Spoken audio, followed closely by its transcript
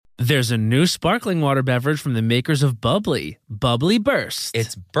There's a new sparkling water beverage from the makers of Bubbly, Bubbly Burst.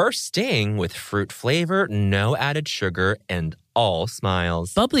 It's bursting with fruit flavor, no added sugar, and all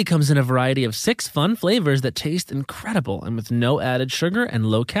smiles. Bubbly comes in a variety of 6 fun flavors that taste incredible, and with no added sugar and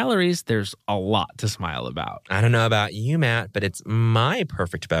low calories, there's a lot to smile about. I don't know about you, Matt, but it's my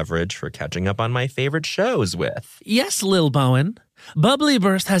perfect beverage for catching up on my favorite shows with. Yes, Lil Bowen. Bubbly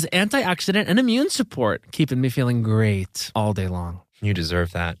Burst has antioxidant and immune support, keeping me feeling great all day long. You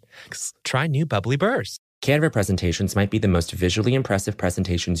deserve that. Try new Bubbly Burst. Canva presentations might be the most visually impressive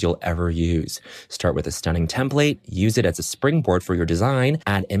presentations you'll ever use. Start with a stunning template, use it as a springboard for your design,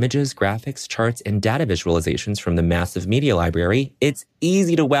 add images, graphics, charts, and data visualizations from the massive media library. It's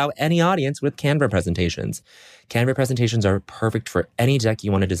easy to wow any audience with Canva presentations. Canva presentations are perfect for any deck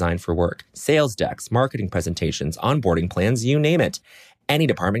you want to design for work. Sales decks, marketing presentations, onboarding plans, you name it. Any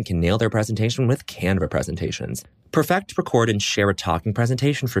department can nail their presentation with Canva presentations. Perfect, record, and share a talking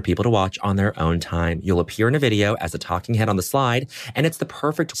presentation for people to watch on their own time. You'll appear in a video as a talking head on the slide, and it's the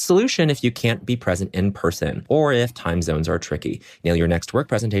perfect solution if you can't be present in person or if time zones are tricky. Nail your next work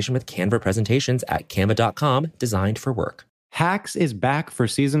presentation with Canva presentations at canva.com, designed for work. Hacks is back for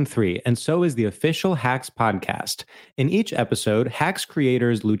season 3, and so is the official Hacks podcast. In each episode, Hacks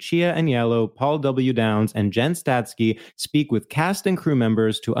creators Lucia Agnello, Paul W. Downs, and Jen Statsky speak with cast and crew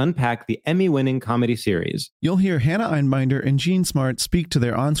members to unpack the Emmy-winning comedy series. You'll hear Hannah Einbinder and Gene Smart speak to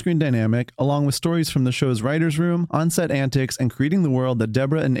their on-screen dynamic, along with stories from the show's writer's room, on-set antics, and creating the world that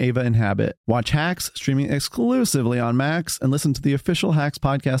Deborah and Ava inhabit. Watch Hacks, streaming exclusively on Max, and listen to the official Hacks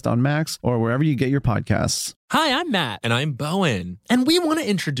podcast on Max or wherever you get your podcasts. Hi, I'm Matt. And I'm Bowen. And we want to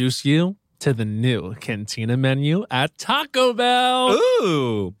introduce you to the new Cantina menu at Taco Bell.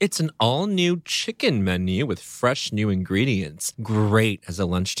 Ooh, it's an all-new chicken menu with fresh new ingredients. Great as a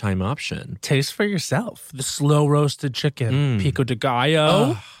lunchtime option. Taste for yourself. The slow roasted chicken, pico de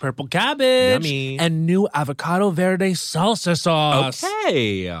gallo, purple cabbage, Yummy. and new avocado verde salsa sauce.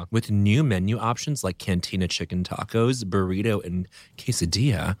 Okay. With new menu options like Cantina chicken tacos, burrito, and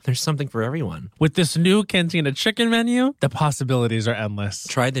quesadilla, there's something for everyone. With this new Cantina chicken menu, the possibilities are endless.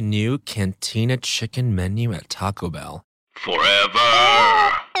 Try the new Cantina chicken menu at Taco Bell.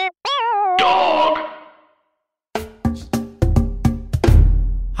 Forever. Dog.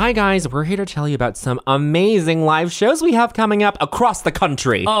 Hi guys, we're here to tell you about some amazing live shows we have coming up across the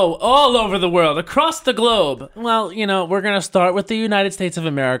country. Oh, all over the world, across the globe. Well, you know, we're going to start with the United States of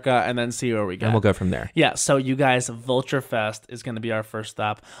America and then see where we go. And we'll go from there. Yeah, so you guys, Vulture Fest is going to be our first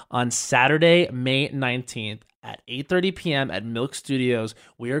stop on Saturday, May 19th at 8:30 p.m. at Milk Studios.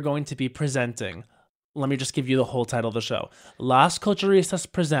 We are going to be presenting, let me just give you the whole title of the show. Las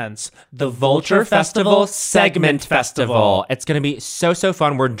Culturistas presents the Vulture Festival Segment Festival. It's going to be so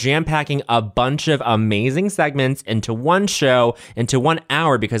fun. We're jam-packing a bunch of amazing segments into one show, into 1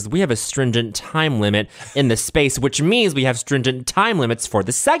 hour, because we have a stringent time limit in the space, which means we have stringent time limits for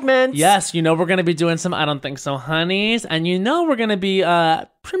the segments. Yes, you know we're going to be doing some I Don't Think So Honeys, and you know we're going to be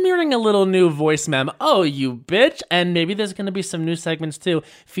premiering a little new voice mem. Oh, you bitch. And maybe there's going to be some new segments too,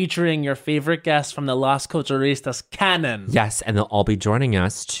 featuring your favorite guests from the Las Culturistas canon. Yes, and they'll all be joining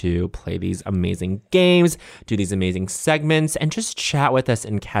us to play these amazing games, do these amazing segments, and just chat with us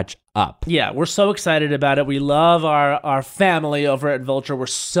and catch up. Yeah, we're so excited about it. We love our family over at Vulture. We're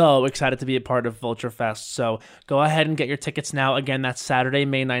so excited to be a part of Vulture Fest. So go ahead and get your tickets now. Again, that's Saturday,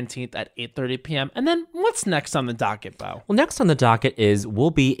 May 19th at 8:30 p.m. And then what's next on the docket, Bo? Well, next on the docket is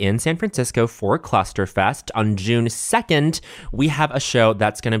we'll be in San Francisco for Clusterfest on June 2nd. We have a show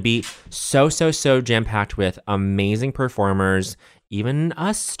that's going to be so jam-packed with amazing performers, even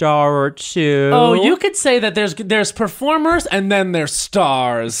a star or two. Oh, you could say that there's performers and then there's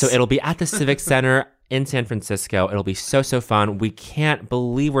stars. So it'll be at the Civic Center in San Francisco. It'll be so fun. We can't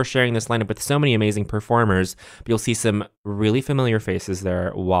believe we're sharing this lineup with so many amazing performers. But you'll see some really familiar faces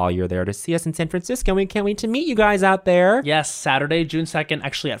there while you're there to see us in San Francisco. We can't wait to meet you guys out there. Yes, Saturday, June 2nd,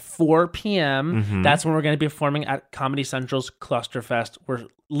 actually at 4 p.m. That's when we're going to be performing at Comedy Central's Clusterfest. We're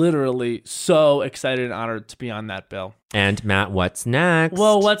literally so excited and honored to be on that bill. And Matt, what's next?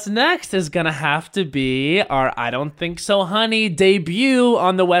 Well, what's next is going to have to be our I Don't Think So Honey debut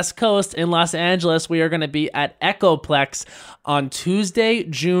on the West Coast in Los Angeles. We are going to be at Echoplex on Tuesday,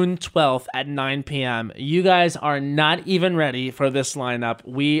 June 12th at 9 p.m. You guys are not even ready for this lineup.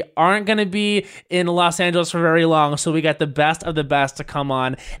 We aren't going to be in Los Angeles for very long, so we got the best of the best to come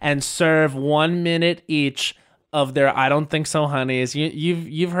on and serve 1 minute each of their I Don't Think So Honeys.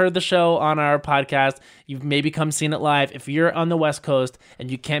 You've heard the show on our podcast. You've maybe come seen it live. If you're on the West Coast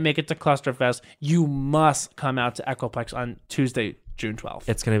and you can't make it to Clusterfest, you must come out to Echoplex on Tuesday, June 12th.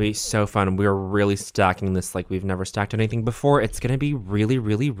 It's going to be so fun. We're really stacking this like we've never stacked anything before. It's going to be really,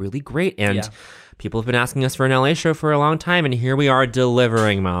 really, really great. And people have been asking us for an LA show for a long time, and here we are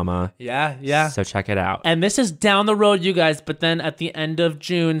delivering, mama. Yeah. So check it out. And this is down the road, you guys, but then at the end of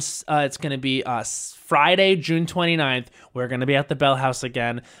June, it's going to be Friday, June 29th. We're going to be at the Bell House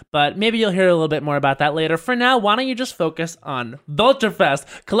again, but maybe you'll hear a little bit more about that later. For now, why don't you just focus on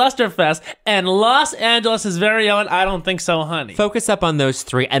Vulturefest, Clusterfest, and Los Angeles' very own I Don't Think So, Honey. Focus up on those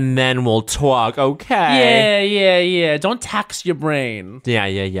three, and then we'll talk, okay? Yeah. Don't tax your brain.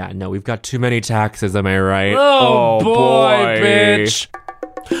 Yeah. No, we've got too many taxes, am I right? Oh boy, bitch.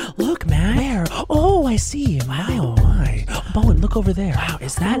 Look, man. Where? Oh, I see. Wow. My. Bowen, look over there. Wow,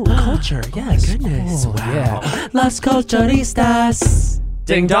 is that culture? Yes. Oh my goodness. Oh, Wow. yeah. Las Culturistas.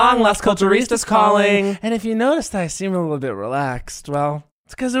 Ding dong, Las Culturistas calling. And if you noticed I seem a little bit relaxed, well,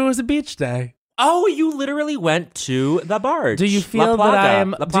 it's because it was a beach day. Oh, you literally went to the barge. Do you feel La that I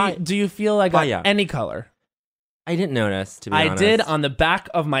am... Plaga. Do you feel like I Playa. got any color? I didn't notice, to be I honest. did on the back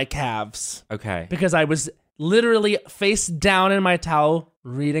of my calves Okay. because I was literally face down in my towel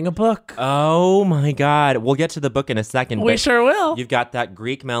reading a book. Oh my God. We'll get to the book in a second. We but sure will. You've got that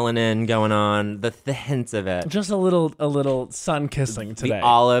Greek melanin going on, the hints of it. Just a little sun kissing today. The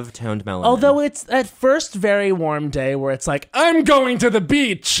olive toned melanin. Although it's at first very warm day where it's like, I'm going to the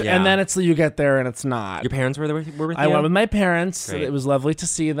beach. Yeah. And then it's you get there and it's not. Your parents were with you? I went with my parents. Great. It was lovely to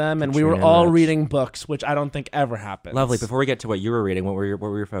see them. And we Katrina were all Rich. reading books, which I don't think ever happens. Lovely. Before we get to what you were reading, what were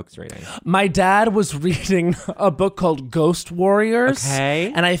your folks reading? My dad was reading a book called Ghost Warriors. Okay.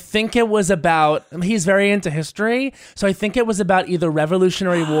 And I think it was about, he's very into history. So I think it was about either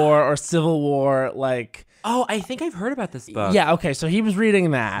Revolutionary War or Civil War, like... Oh, I think I've heard about this book. Yeah, okay, so he was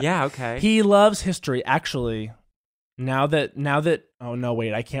reading that. Yeah, okay. He loves history. Actually, now that oh no,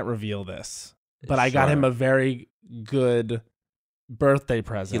 wait, I can't reveal this. But I got Sure. him a very good birthday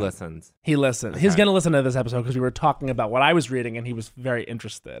present. He listens. He listened. He's Okay. going to listen to this episode because we were talking about what I was reading and he was very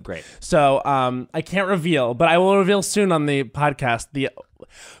interested. Great. So I can't reveal, but I will reveal soon on the podcast the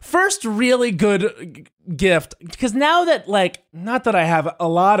first really good gift. Because now that, like, not that I have a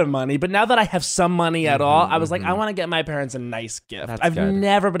lot of money, but now that I have some money at all, I was like, I want to get my parents a nice gift. That's I've good.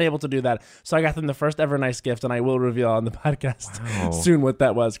 never been able to do that. So I got them the first ever nice gift, and I will reveal on the podcast Wow. soon what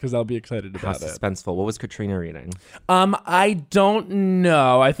that was because I'll be excited How about it. suspenseful. What was Katrina reading? I don't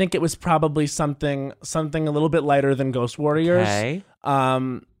know. I think it was probably something a little bit lighter than Ghost Warriors. Okay.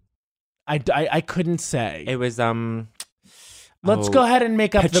 I couldn't say. It was Let's go ahead and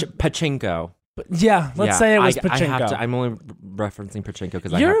make up Pachinko. let's say it was Pachinko. I'm only referencing Pachinko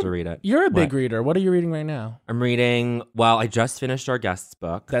because I have to read it. You're a big What? reader. What are you reading right now? I'm reading. Well, I just finished our guest's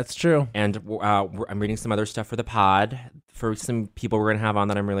book, That's true. and I'm reading some other stuff for the pod for some people we're gonna have on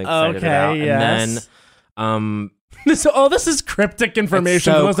that I'm really excited Okay, about. yes. And then, This is cryptic information. It's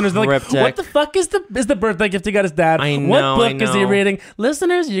so for listeners, they're like, cryptic. what the fuck is the birthday gift he got his dad? I What know, book I is he know. reading?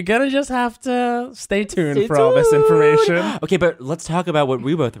 Listeners, you're gonna just have to stay tuned for all this information. Okay, but let's talk about what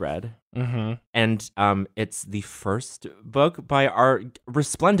we both read. Mm-hmm. And it's the first book by our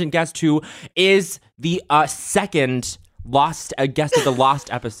resplendent guest, who is the second guest of the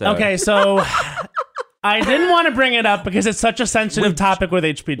Lost episode. Okay, so I didn't want to bring it up because it's such a sensitive topic with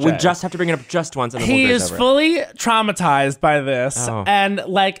HPJ. We just have to bring it up just once, and then He we'll is glaze over it. fully traumatized by this. Oh. And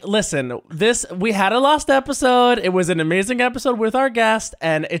like, listen, we had a Lost episode. It was an amazing episode with our guest,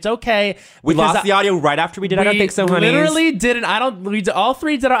 and it's okay. We because lost the audio right after we did I Don't Think So, Honeys. Literally didn't. All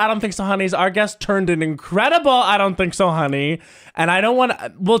three did I Don't Think So, Honeys. Our guest turned an incredible I Don't Think So, Honey. And I don't want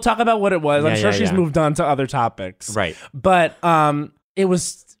to, we'll talk about what it was. I'm sure she's moved on to other topics. Right. But it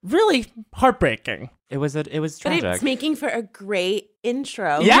was really heartbreaking. It was But tragic. it's making for a great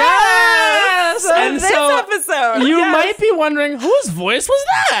intro. Yes! And this episode. You Yes. might be wondering, whose voice was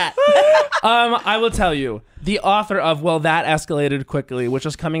that? I will tell you. The author of That Escalated Quickly, which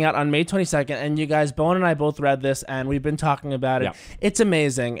is coming out on May 22nd, and you guys, Bowen and I both read this, and we've been talking about it. Yeah. It's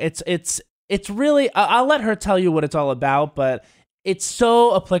amazing. It's really, I'll let her tell you what it's all about, but it's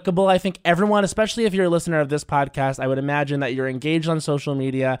so applicable. I think everyone, especially if you're a listener of this podcast, I would imagine that you're engaged on social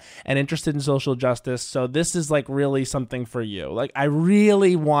media and interested in social justice. So this is like really something for you. Like, I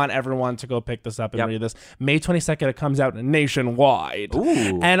really want everyone to go pick this up and read this. May 22nd, it comes out nationwide.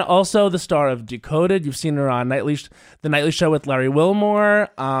 Ooh. And also the star of Decoded. You've seen her on The Nightly Show with Larry Wilmore.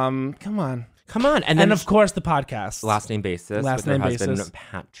 Come on. And then of course the podcast. Last Name Basis Last with her Name husband, Basis.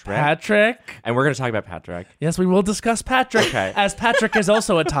 Patrick. Patrick. And we're going to talk about Patrick. Yes, we will discuss Patrick. Okay. As Patrick is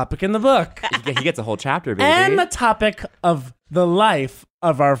also a topic in the book. He gets a whole chapter, baby. And the topic of the life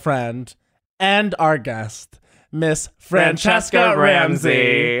of our friend and our guest, Miss Francesca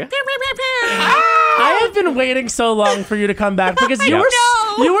Ramsey. I have been waiting so long for you to come back because you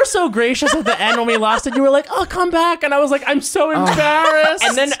were so gracious at the end when we lost it. You were like, "Oh, come back," and I was like, "I'm so embarrassed."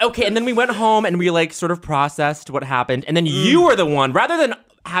 And then we went home and we like sort of processed what happened, and then you were the one, rather than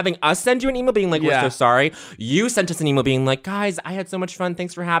having us send you an email being like, we're so sorry, you sent us an email being like, guys, I had so much fun,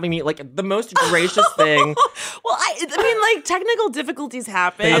 thanks for having me. Like, the most gracious thing. Well, I mean, like, technical difficulties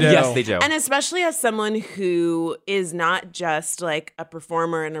happen. Yes, they do. And especially as someone who is not just like a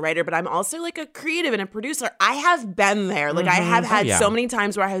performer and a writer, but I'm also like a creative and a producer. I have been there. Like, I have had so many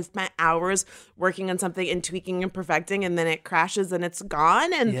times where I have spent hours working on something and tweaking and perfecting, and then it crashes and it's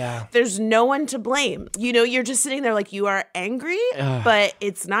gone, and there's no one to blame. You know, you're just sitting there like, you are angry, but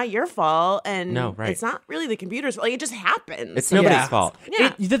it's not your fault, and it's not really the computer's fault. Like, it just happens. It's nobody's fault.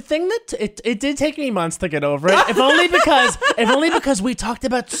 Yeah. The thing that it did take me months to get over it, if only because we talked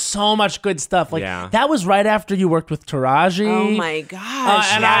about so much good stuff. Like that was right after you worked with Taraji. Oh my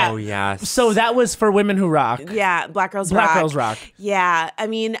gosh! Yes. So that was for Women Who Rock. Yeah, Black Girls Rock. Yeah, I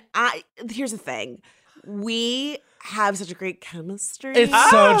mean, here's the thing, we have such a great chemistry.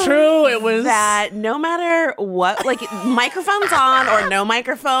 It's so true. It was that no matter what, like microphones on or no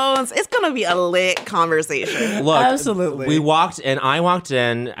microphones, it's gonna be a lit conversation. Look, absolutely. I walked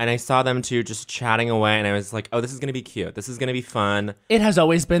in and I saw them two just chatting away, and I was like, oh, this is gonna be cute. This is gonna be fun. It has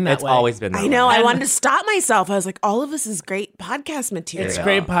always been that it's way. always been that I know. way. I wanted to stop myself. I was like, all of this is great podcast material. It's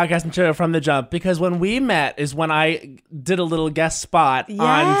great podcast material from the jump, because when we met is when I did a little guest spot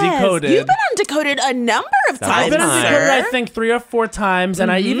on Decoded. You've been on Decoded a number of times. I've been on Decoded, I think 3 or 4 times,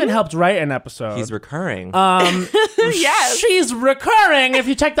 and I even helped write an episode. He's recurring. Yes. She's recurring if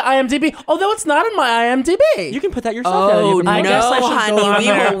you check the IMDb, although it's not in my IMDb. You can put that yourself down. Oh, You can- I guess I should go on honey,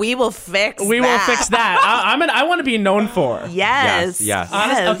 there. we will fix We will fix that. I want to be known for. Yes. Yes.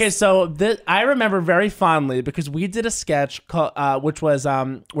 Honest, okay, so I remember very fondly because we did a sketch called, which was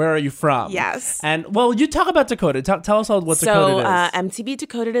Where Are You From? Yes. And, well, you talk about Decoded. Tell us all what Decoded is. MTV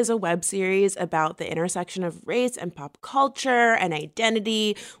Decoded is a web series about the intersection of race and pop culture and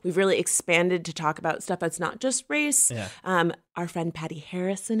identity. We've really expanded to talk about stuff that's not just race. Yeah. Our friend Patty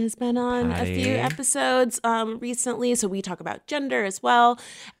Harrison has been on a few episodes recently, so we talk about gender as well.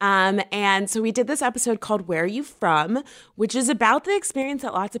 And so we did this episode called Where Are You From?, which is about the experience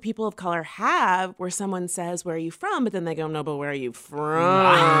that lots of people of color have where someone says, where are you from? But then they go, no, but where are you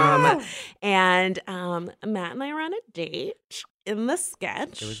from? And Matt and I were on a date in the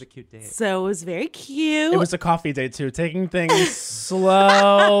sketch. It was a cute date. So it was very cute. It was a coffee date, too. Taking things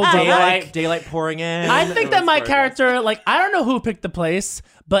slow. Daylight pouring in. I think that my character, like, I don't know who picked the place,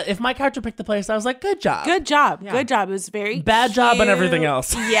 but if my character picked the place, I was like, good job. Good job. Yeah. Good job. It was very bad cute. job on everything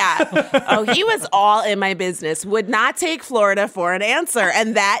else. Yeah. Oh, he was all in my business. Would not take Florida for an answer.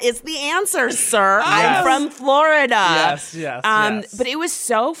 And that is the answer, sir. Yes. I'm from Florida. Yes. But it was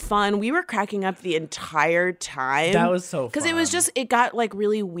so fun. We were cracking up the entire time. That was so fun. Because it was just, it got like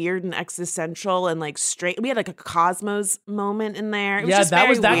really weird and existential and like straight. We had like a Cosmos moment in there. It was just that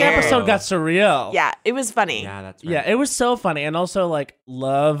very that weird. episode got surreal. Yeah, it was funny. Yeah, that's right. Yeah, it was so funny. And also, like,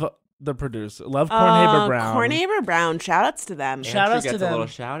 love the producer. Love Cornhaber Brown. Cornhaber Brown. Shout outs to them. Shout outs Andrew to gets them. a little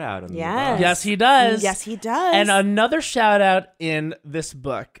shout out. On Yes. Yes, he does. Yes, he does. And another shout out in this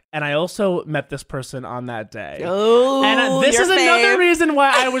book. And I also met this person on that day. Oh, and this your is another fave. reason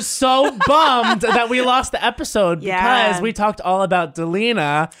why I was so bummed that we lost the episode, because we talked all about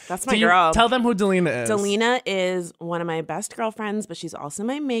Delina. That's my Do you girl. Tell them who Delina is. Delina is one of my best girlfriends, but she's also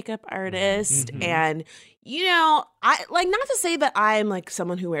my makeup artist. And, you know, I like, not to say that I'm like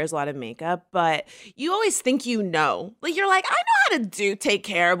someone who wears a lot of makeup, but you always think you know. Like, you're like, I know how to take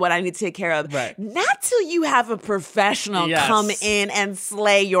care of what I need to take care of. Right. Not till you have a professional come in and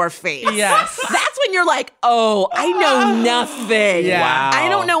slay your face. Yes. That's when you're like, oh, I know nothing. Yeah. Wow. I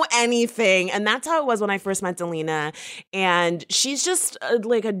don't know anything. And that's how it was when I first met Delina. And she's just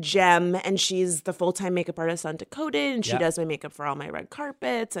like a gem. And she's the full-time makeup artist on Decoded. And she does my makeup for all my red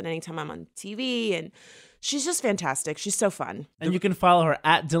carpets and anytime I'm on TV. And she's just fantastic. She's so fun. And you can follow her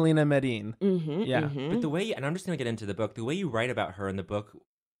at Delina Medine. Yeah. But the way, and I'm just going to get into the book, the way you write about her in the book,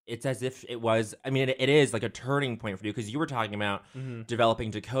 it's as if it was, I mean, it is like a turning point for you, because you were talking about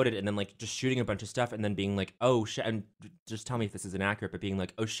developing Decoded and then like just shooting a bunch of stuff and then being like, oh shit, and just tell me if this is inaccurate, but being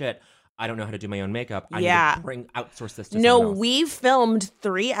like, oh shit, I don't know how to do my own makeup. I need to outsource this to someone else. We filmed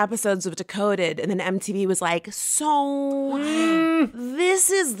 3 episodes of Decoded, and then MTV was like, so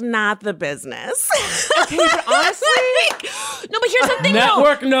this is not the business. Okay, but honestly, no, but here's the thing.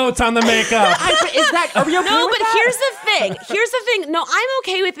 Network notes on the makeup. are we okay No, with but that? here's the thing. No, I'm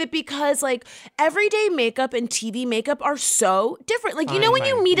okay with it because like everyday makeup and TV makeup are so different. Like, you know when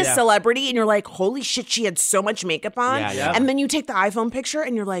you meet a celebrity and you're like, holy shit, she had so much makeup on. Yeah. And then you take the iPhone picture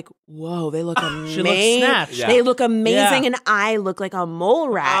and you're like, whoa, they look amazing. She looks snatched. Yeah. They look amazing, Yeah. and I look like a mole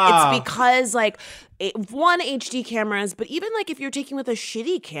rat. It's because like one, HD cameras, but even like if you're taking with a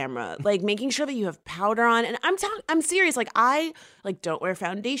shitty camera, like making sure that you have powder on. And I'm serious. Like I like don't wear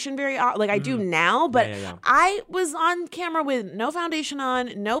foundation very often. Like I do now, but yeah. I was on camera with no foundation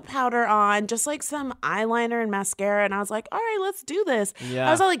on, no powder on, just like some eyeliner and mascara, and I was like, all right, let's do this. Yeah.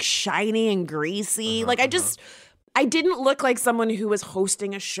 I was all like shiny and greasy. Like I didn't look like someone who was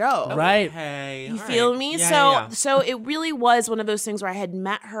hosting a show. Right. Hey, You feel me? So it really was one of those things where I had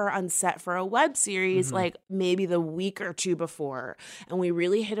met her on set for a web series like maybe the week or two before, and we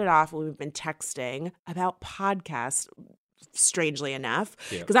really hit it off. We've been texting about podcasts. Strangely enough,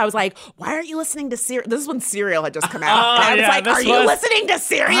 because I was like, why aren't you listening to Serial? This is when Serial had just come out. And I was like, are you listening to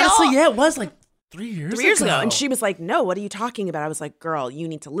Serial? Honestly, yeah, it was like 3 years 3 years ago. And she was like, no, what are you talking about? I was like, girl, you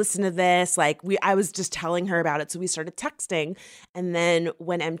need to listen to this. Like I was just telling her about it. So we started texting. And then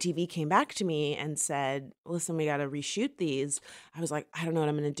when MTV came back to me and said, listen, we got to reshoot these, I was like, I don't know what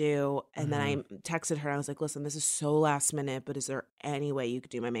I'm going to do. And then I texted her. I was like, listen, this is so last minute, but is there any way you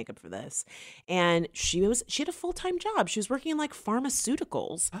could do my makeup for this? And she had a full-time job. She was working in like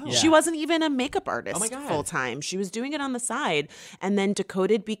pharmaceuticals. She wasn't even a makeup artist full-time. She was doing it on the side. And then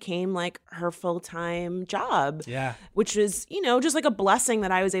Decoded became like her full-time job. Yeah. Which was, just like a blessing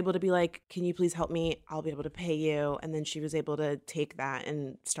that I was able to be like, can you please help me? I'll be able to pay you. And then she was able to take that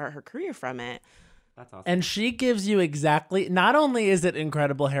and start her career from it. That's awesome. And she gives you exactly, not only is it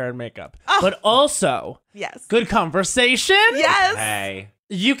incredible hair and makeup, but also Yes. good conversation. Yes. Hey.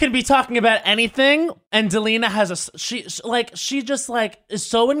 You can be talking about anything, and Delina has she just is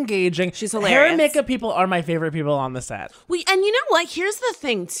so engaging. She's Hair hilarious. and makeup people are my favorite people on the set. And you know what? Here's the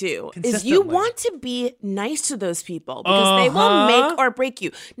thing, too, is you Consistently. want to be nice to those people because they will make or break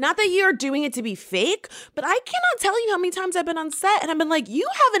you. Not that you're doing it to be fake, but I cannot tell you how many times I've been on set and I've been like, you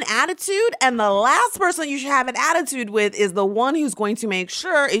have an attitude, and the last person you should have an attitude with is the one who's going to make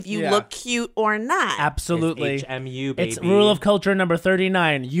sure if you look cute or not. Absolutely. It's HMU, baby. It's rule of culture number 39.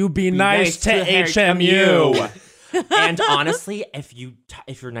 You be nice to HMU. And honestly, if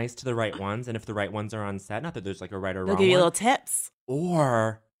you're nice to the right ones, and if the right ones are on set, not that there's like a right or They'll wrong give you one, little tips.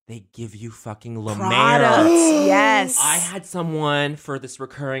 or they give you fucking La Products. Mer. Yes. I had someone for this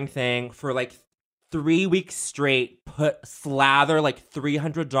recurring thing for like 3 weeks straight slather like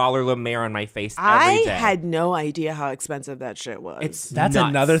 $300 La Mer on my face every day. I had no idea how expensive that shit was. That's nuts.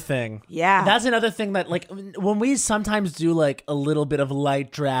 another thing. Yeah. That's another thing that, like, when we sometimes do, like, a little bit of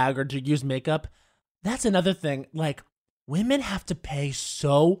light drag or to use makeup, that's another thing. Like, women have to pay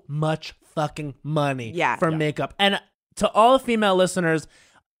so much fucking money for makeup. And to all female listeners,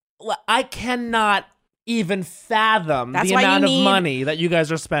 I cannot even fathom the amount of money that you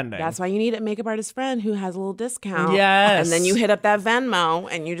guys are spending. That's why you need a makeup artist friend who has a little discount. Yes. And then you hit up that Venmo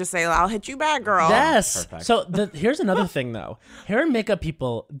and you just say, I'll hit you back, girl. Yes. Perfect. So here's another thing, though. Hair and makeup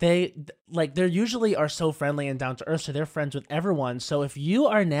people, they usually are so friendly and down to earth, so they're friends with everyone. So if you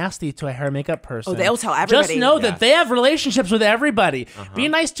are nasty to a hair and makeup person, they'll tell everybody. Just know that they have relationships with everybody. Be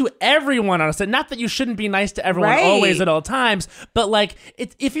nice to everyone on a set. Not that you shouldn't be nice to everyone always at all times, but like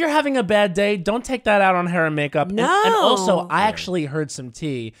if you're having a bad day, don't take that out on hair and makeup. No. And also, I actually heard some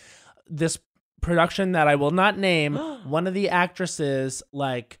tea. This production that I will not name, one of the actresses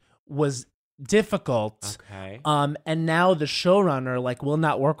was difficult. Okay. And now the showrunner will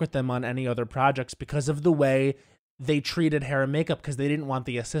not work with them on any other projects because of the way they treated hair and makeup, because they didn't want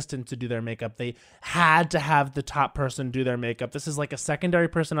the assistant to do their makeup. They had to have the top person do their makeup. This is like a secondary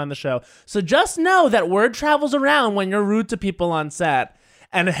person on the show. So just know that word travels around when you're rude to people on set.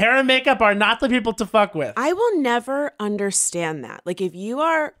 And hair and makeup are not the people to fuck with. I will never understand that. Like, if you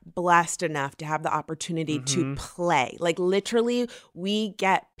are blessed enough to have the opportunity to play, like literally we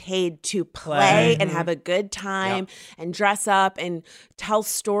get paid to play and have a good time and dress up and tell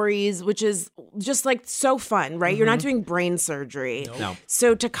stories, which is just like so fun, right? You're not doing brain surgery. No.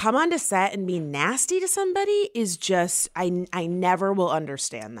 So to come onto set and be nasty to somebody is just, I never will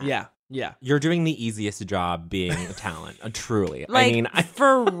understand that. Yeah. Yeah. You're doing the easiest job being a talent, truly. Like,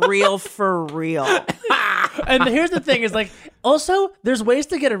 for real, for real. And here's the thing is also there's ways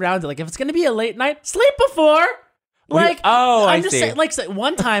to get around it. Like if it's going to be a late night, sleep before. I'm just saying,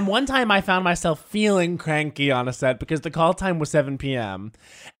 one time I found myself feeling cranky on a set because the call time was 7 p.m.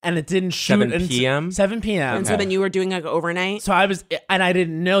 and it didn't shoot 7 p.m.? 7 p.m. And so then you were doing overnight? So I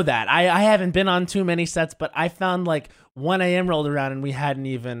didn't know that. I haven't been on too many sets, but I found 1 a.m. rolled around and we hadn't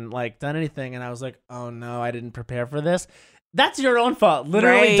even done anything. And I was like, oh no, I didn't prepare for this. That's your own fault.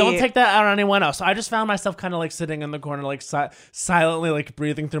 Literally, don't take that out on anyone else. So I just found myself kind of sitting in the corner, silently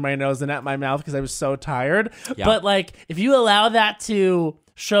breathing through my nose and at my mouth because I was so tired. Yeah. But if you allow that to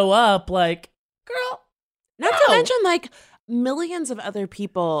show up, like, girl. Not to mention, like, millions of other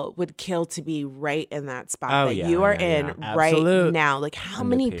people would kill to be right in that spot that you are in right Absolute. now. Like, how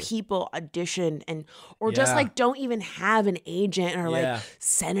many people auditioned or just like don't even have an agent or like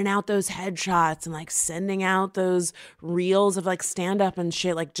sending out those headshots and like sending out those reels of like stand up and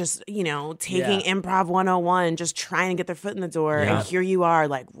shit, like just, you know, taking improv 101, just trying to get their foot in the door. And here you are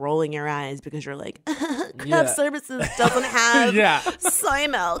like rolling your eyes because you're like, craft services doesn't have soy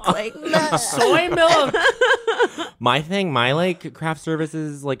milk. Like, soy milk. My like craft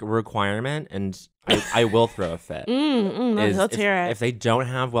services like requirement, and I will throw a fit. Let's hear it. If they don't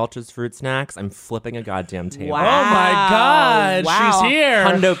have Welch's fruit snacks, I'm flipping a goddamn table. Oh my God, she's here.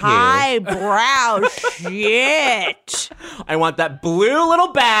 Hundo P. Highbrow shit. I want that blue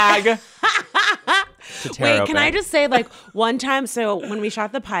little bag. Wait, can I just say, like, one time, so when we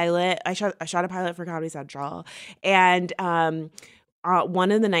shot the pilot, I shot a pilot for Comedy Central, and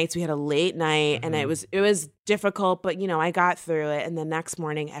one of the nights we had a late night, and it was difficult, but you know, I got through it. And the next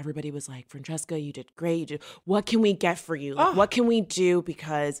morning, everybody was like, "Francesca, you did great. What can we get for you? Like, what can we do?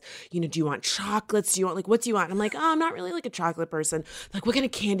 Because, you know, do you want chocolates? Do you want what do you want?" And I'm like, "Oh, I'm not really like a chocolate person. Like, what kind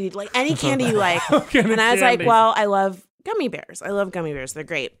of candy? Like any candy you like." And I was like, "Well, I love gummy bears. I love gummy bears. They're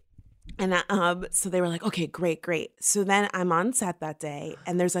great." And so they were like, "Okay, great." So then I'm on set that day,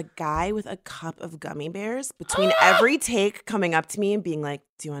 and there's a guy with a cup of gummy bears between every take coming up to me and being like,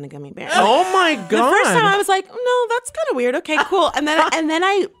 "Do you want a gummy bear?" Oh my God. The first time I was like, "No, that's kind of weird. Okay, cool." And then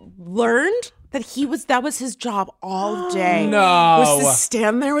I learned that that was his job all day. Was to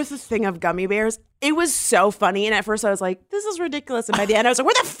stand there with a thing of gummy bears. It was so funny. And at first I was like, "This is ridiculous." And by the end I was like,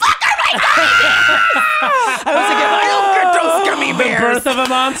 "Where the fuck are my gummy bears?" I was like, "If I don't get those gummy bears, The birth of a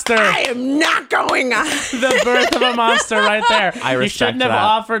monster. I am not going on." The birth of a monster right there. I You respect shouldn't have that.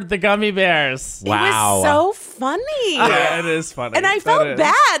 offered the gummy bears. Wow. It was so funny. Yeah, it is funny. And I That felt is.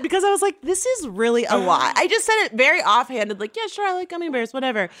 bad because I was like, this is really a lot. I just said it very offhanded, like, "Yeah, sure, I like gummy bears,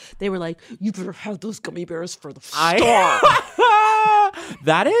 whatever." They were like, "You better have those gummy bears for the star."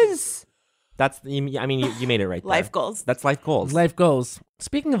 You made it right there. Life goals. That's life goals. Life goals.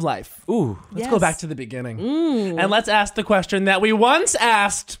 Speaking of life, Ooh. let's go back to the beginning. And let's ask the question that we once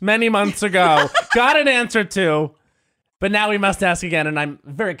asked many months ago, got an answer to, but now we must ask again. And I'm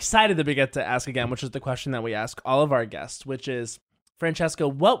very excited that we get to ask again, which is the question that we ask all of our guests, which is, Francesca,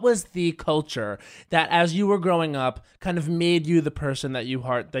 what was the culture that as you were growing up kind of made you the person that you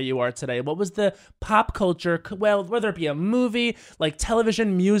are today? What was the pop culture, well, whether it be a movie, like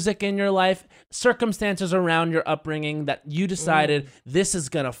television, music in your life, circumstances around your upbringing that you decided this is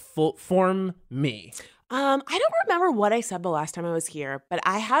going to form me? I don't remember what I said the last time I was here, but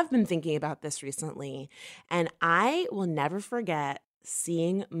I have been thinking about this recently, and I will never forget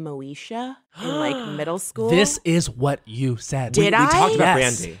seeing Moesha in like middle school. This is what you said. Did I? We talked about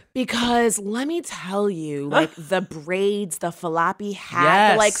Yes. Brandy. Because let me tell you, like the braids, the falafel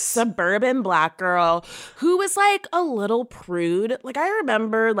hat, the like Yes. suburban black girl who was like a little prude. Like I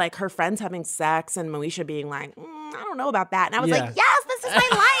remember like her friends having sex and Moesha being like, "I don't know about that." And I was like, "Yes, this is my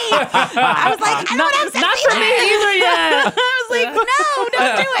life." I was like, "I don't have sex Not for me either yet. I was like, "No,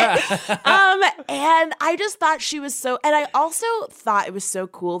 don't do it." And I just thought she was so, and I also thought it was so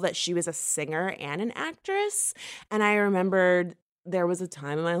cool that she was a singer and an actress. And I remembered there was a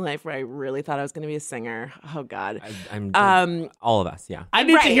time in my life where I really thought I was going to be a singer. Oh God. All of us, yeah. I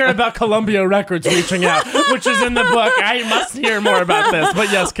need to hear about Columbia Records reaching out, which is in the book. I must hear more about this.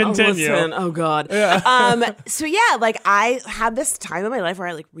 But yes, continue. Oh God. So yeah, like I had this time in my life where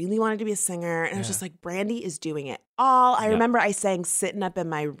I like really wanted to be a singer, and I was just like, Brandy is doing it all. I remember I sang "Sitting Up in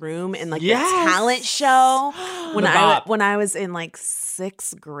My Room" in like the talent show when I was in like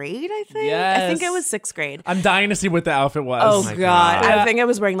 6th grade. I think. I think it was 6th grade. I'm dying to see what the outfit was. Oh my God. God. I think I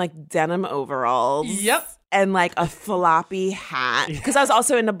was wearing like denim overalls. Yep. And like a floppy hat, because I was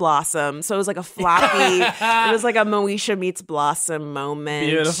also into Blossom, so it was like a floppy. It was like a Moesha meets Blossom moment.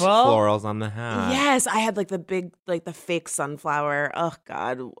 Beautiful. Florals on the hat. Yes, I had like the big, like the fake sunflower. Oh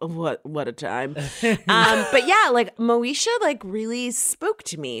God, what a time. But yeah, like Moesha like really spoke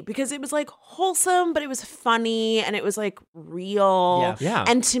to me because it was like wholesome, but it was funny and it was like real. Yeah.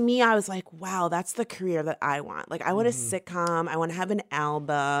 And to me, I was like, wow, that's the career that I want. Like I want a sitcom. I want to have an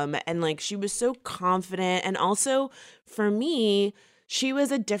album. And like she was so confident. And also for me, she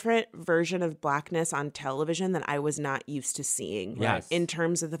was a different version of blackness on television that I was not used to seeing. Yes. In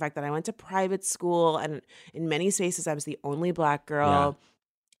terms of the fact that I went to private school and in many spaces I was the only black girl.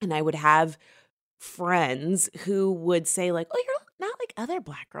 And I would have friends who would say like, "Oh, you're not like other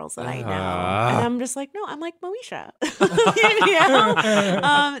Black girls that I know. And I'm just like, no, I'm like Moesha. You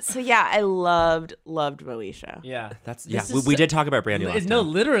know? So yeah, I loved Moesha. Yeah. We did talk about Brandy last No,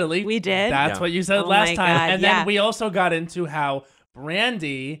 time. literally. We did? That's what you said Oh last my time. God, And yeah. then we also got into how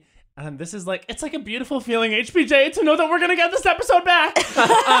Brandy, and this is like, it's like a beautiful feeling, HPJ, to know that we're going to get this episode back.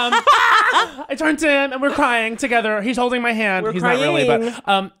 I turned to him and we're crying together. He's holding my hand. We're He's crying. not really,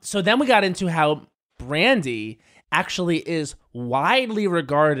 but so then we got into how Brandy actually is widely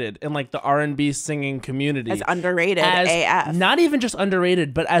regarded in like the R&B singing community As underrated as AF. not even just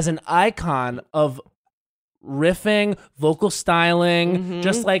underrated, but as an icon of riffing, vocal styling,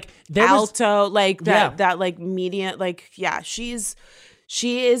 just like there was Alto, like that, Yeah. that like media, like, yeah, she is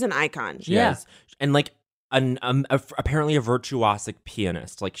an icon. Yeah. Yes. And like apparently a virtuosic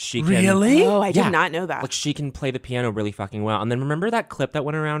pianist. Like she can Really? Oh, I Yeah. did not know that. Like she can play the piano really fucking well. And then remember that clip that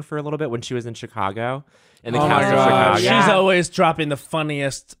went around for a little bit when she was in Chicago? In the Oh cast my of God. Chicago. She's Yeah. always dropping the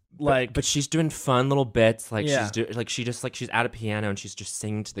funniest like But she's doing fun little bits. Like Yeah. she's at a piano and she's just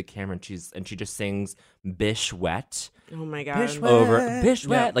singing to the camera and she just sings Bish Wet oh my God. over Bish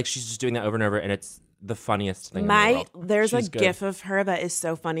Wet. Yeah. Like she's just doing that over and over and it's the funniest thing in the world. There's She's a good. gif of her that is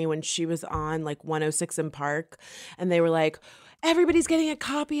so funny when she was on like 106 in Park and they were like, everybody's getting a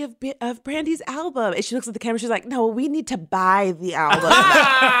copy of Brandy's album. And she looks at the camera, she's like, no, we need to buy the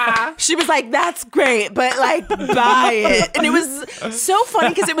album. She was like, that's great, but like buy it. And it was so funny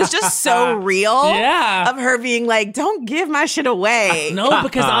because it was just so real Yeah. of her being like, don't give my shit away. No,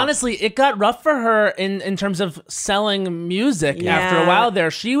 because honestly, it got rough for her in terms of selling music after a Yeah. while there.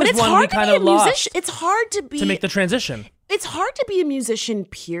 She was But it's one we hard to kind be a of lost musician. It's hard to be to make the transition. it's hard to be a musician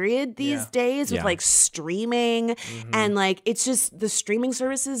period these days with Yeah. like streaming and like it's just the streaming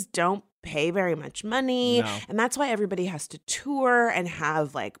services don't pay very much money No. and that's why everybody has to tour and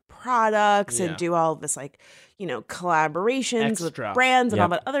have like products Yeah. and do all this like, you know, collaborations Extra. with brands and Yep. all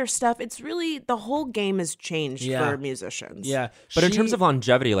that other stuff. It's really the whole game has changed Yeah. for musicians. Yeah. But in terms of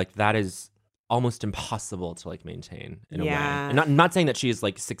longevity, like that is almost impossible to like maintain in a way. Yeah. And not saying that she's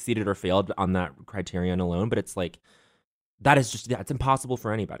like succeeded or failed on that criterion alone, but it's like that is just it's impossible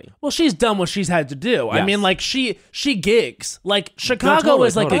for anybody. Well, she's done what she's had to do. I Yes. mean, like she gigs. Like Chicago totally,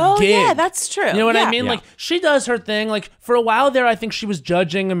 is like totally. a Oh gig. yeah, that's true. You know what I mean? Yeah. Like she does her thing. Like for a while there, I think she was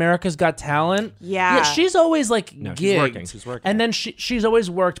judging America's Got Talent. Yeah. she's always like No, gigged. she's working. She's working. And then she's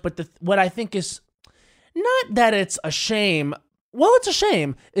always worked. But what I think is not that it's a shame. Well, it's a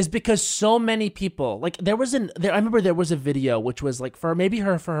shame is because so many people like I remember there was a video which was like for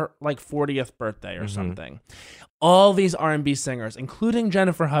her like 40th birthday or something. All these R&B singers, including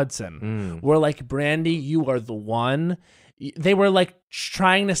Jennifer Hudson, were like, Brandy, you are the one. They were like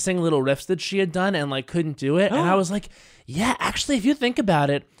trying to sing little riffs that she had done and like couldn't do it. And I was like, yeah, actually, if you think about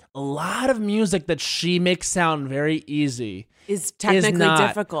it, a lot of music that she makes sound very easy is technically not.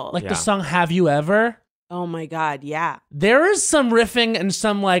 difficult. Like Yeah. the song Have You Ever? oh my God, yeah. There is some riffing and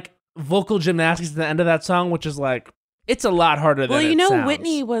some like vocal gymnastics at the end of that song, which is like, it's a lot harder than Well, you it know, sounds.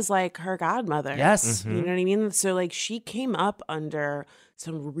 Whitney was like her godmother. Yes. You know what I mean? So, like, she came up under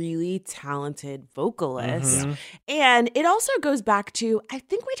some really talented vocalists. And it also goes back to, I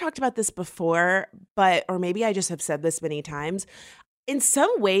think we talked about this before, or maybe I just have said this many times. In some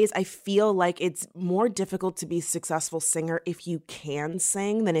ways, I feel like it's more difficult to be a successful singer if you can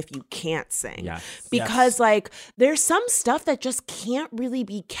sing than if you can't sing. Yes. Because, like, there's some stuff that just can't really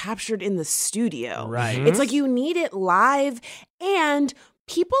be captured in the studio. Right. It's like you need it live, and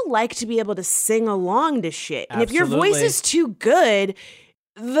people like to be able to sing along to shit. And if your voice Absolutely. is too good,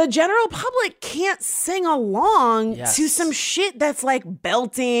 the general public can't sing along Yes. to some shit that's like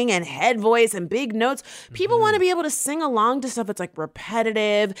belting and head voice and big notes. People want to be able to sing along to stuff that's like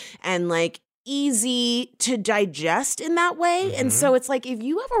repetitive and like easy to digest in that way. And so it's like if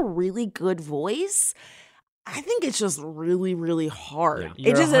you have a really good voice, I think it's just really, really hard.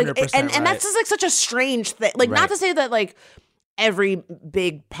 You're It just like, 100% and right. that's just like such a strange thing. Like not Right. to say that like every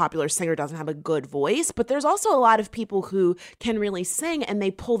big popular singer doesn't have a good voice, but there's also a lot of people who can really sing and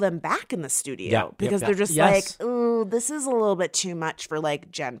they pull them back in the studio Yeah, yep, because yep. they're just Yes. like, ooh, this is a little bit too much for like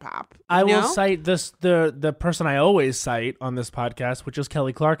Gen Pop. You I will know? cite the person I always cite on this podcast, which is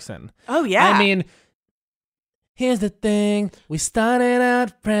Kelly Clarkson. Oh yeah. I mean, here's the thing: we started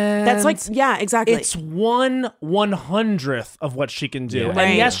out friends. that's like, yeah, exactly. It's 1/100th of what she can do. Yeah. And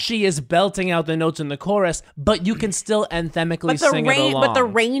Right. yes, she is belting out the notes in the chorus, but you can still anthemically but the sing it range, along. but the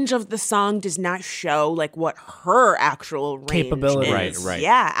range of the song does not show like what her actual range Capability. is. Right, right.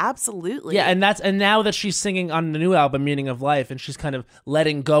 Yeah, absolutely. Yeah, and now that she's singing on the new album, Meaning of Life, and she's kind of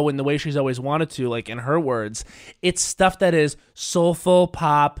letting go in the way she's always wanted to, like in her words, it's stuff that is soulful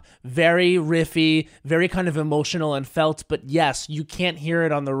pop, very riffy, very kind of emotional emotional and felt, but yes, you can't hear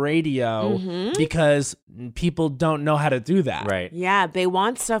it on the radio because people don't know how to do that. Right. Yeah, they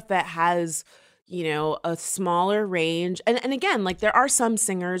want stuff that has, you know, a smaller range. And again, like there are some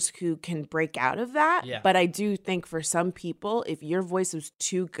singers who can break out of that. Yeah. But I do think for some people, if your voice is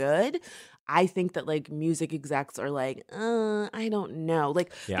too good, I think that like music execs are like, I don't know.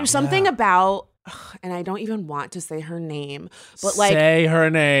 Like there's something about, and I don't even want to say her name, but like say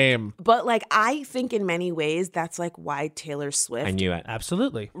her name. But like I think in many ways that's like why Taylor Swift I knew it.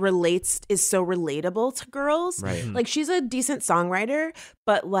 Absolutely. is so relatable to girls. Right. Like she's a decent songwriter,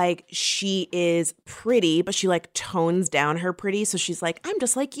 but like she is pretty, but she like tones down her pretty. So she's like, I'm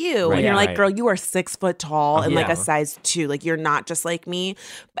just like you. Right, and you're like, right. girl, you are 6 foot tall and like yeah. a size 2. Like you're not just like me.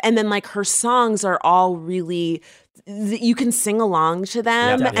 And then like her songs are all really, you can sing along to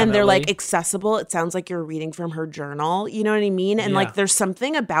them and they're like accessible. It sounds like you're reading from her journal. You know what I mean? And like there's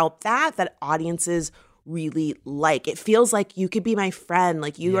something about that audiences really like. It feels like you could be my friend.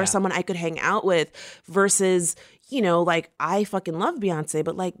 Like you are someone I could hang out with versus, you know, like I fucking love Beyonce,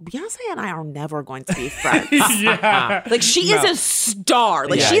 but like Beyonce and I are never going to be friends. Like she is a star.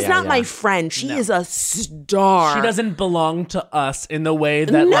 Like she's not my friend. She is a star. She doesn't belong to us in the way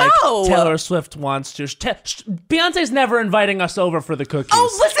that like Taylor Swift wants to. Beyonce's never inviting us over for the cookies.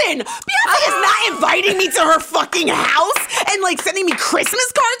 Oh, listen, Beyonce is not inviting me to her fucking house and like sending me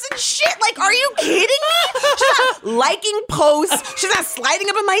Christmas cards and shit. Like, are you kidding me? She's not liking posts. She's not sliding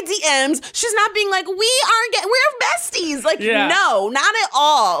up in my DMs. She's not being like, we're besties. Like, no, not at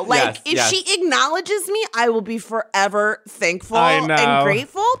all. Like, if she acknowledges me, I will be forever thankful and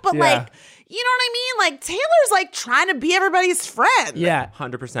grateful. But like, you know what I mean? Like Taylor's like trying to be everybody's friend. Yeah,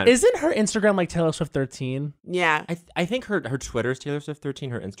 100%. Isn't her Instagram like Taylor Swift 13? Yeah. I think her Twitter's Taylor Swift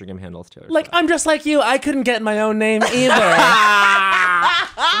 13. Her Instagram handle is Taylor Like, Swift. I'm just like you. I couldn't get my own name either.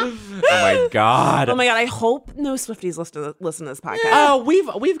 Oh my god. Oh my god. I hope no Swifties listen to this podcast. Oh,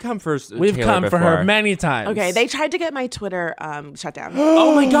 we've come for We've Taylor come before. for her many times. Okay, they tried to get my Twitter shut down.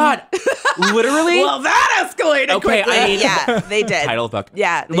 Oh my god. Literally? Well, that escalated quickly. I mean, yeah, they did. Title of book.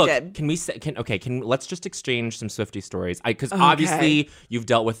 Yeah, they Look, did. can we say? Let's just exchange some Swiftie stories. Because obviously you've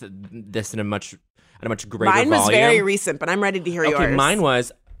dealt with this in a much greater Mine was volume. very recent, but I'm ready to hear yours. Okay, mine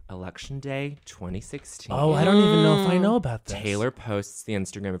was Election Day 2016. Oh, I don't even know if I know about this. Taylor posts the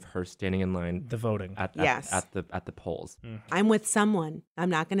Instagram of her standing in line The voting. at the polls. I'm with someone. I'm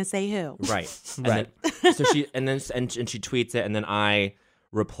not going to say who. Right. Right. Then, so she she tweets it, and then I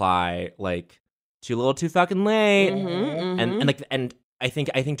reply like, "Too little, too fucking late," and I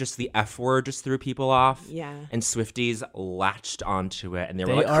think just the F word just threw people off. Yeah. And Swifties latched onto it, and they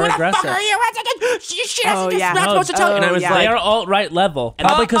were They like, are "Who the aggressive. fuck are you? She not yeah. supposed to tell." And I was They like, are alt-right level.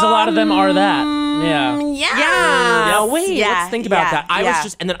 Probably because a lot of them are that. Yeah. "Yeah, wait, let's think about that." I was yeah.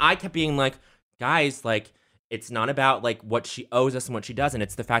 just, and then I kept being like, "Guys, like." It's not about like what she owes us and what she doesn't.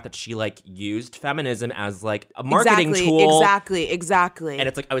 It's the fact that she like used feminism as like a marketing tool. Exactly. And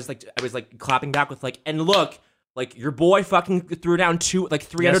it's like I was like clapping back with like, and look, like your boy fucking threw down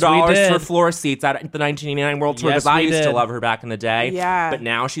 $300 for floor seats at the 1989 World Tour because I used to love her back in the day. Yeah. But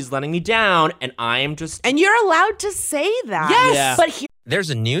now she's letting me down, and I am just. And you're allowed to say that. Yes. Yeah. But There's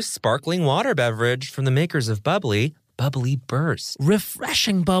a new sparkling water beverage from the makers of Bubbly, Bubbly Burst.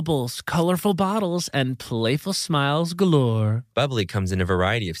 Refreshing bubbles, colorful bottles, and playful smiles galore. Bubbly comes in a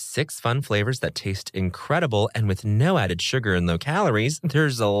variety of 6 fun flavors that taste incredible, and with no added sugar and low calories,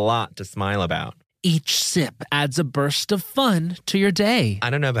 there's a lot to smile about. Each sip adds a burst of fun to your day.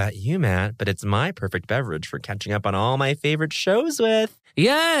 I don't know about you, Matt, but it's my perfect beverage for catching up on all my favorite shows with.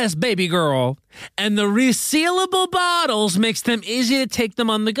 Yes, baby girl. And the resealable bottles makes them easy to take them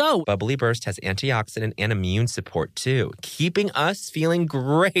on the go. Bubbly Burst has antioxidant and immune support, too, keeping us feeling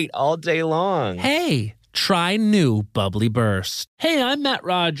great all day long. Hey, try new Bubbly Burst. Hey, I'm Matt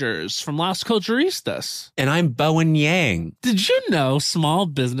Rogers from Las Culturistas. And I'm Bowen Yang. Did you know small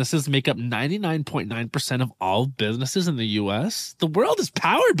businesses make up 99.9% of all businesses in the U.S.? The world is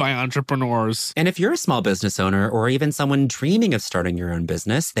powered by entrepreneurs. And if you're a small business owner or even someone dreaming of starting your own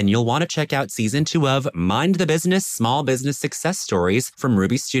business, then you'll want to check out Season 2 of Mind the Business Small Business Success Stories from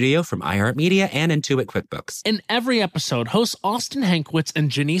Ruby Studio, from iHeartMedia, and Intuit QuickBooks. In every episode, hosts Austin Hankwitz and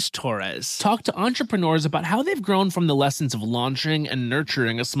Janice Torres talk to entrepreneurs about how they've grown from the lessons of launching and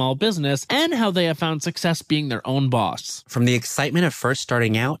nurturing a small business and how they have found success being their own boss. From the excitement of first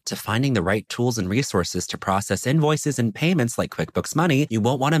starting out to finding the right tools and resources to process invoices and payments like QuickBooks Money, you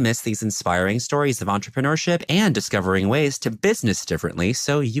won't want to miss these inspiring stories of entrepreneurship and discovering ways to business differently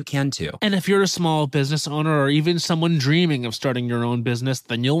so you can too. And if you're a small business owner or even someone dreaming of starting your own business,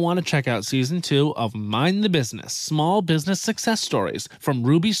 then you'll want to check out Season 2 of Mind the Business Small Business Success Stories from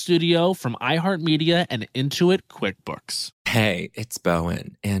Ruby Studio, from iHeartMedia, and Intuit QuickBooks. Hey, it's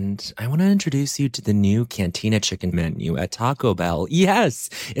Bowen, and I want to introduce you to the new Cantina Chicken menu at Taco Bell. Yes,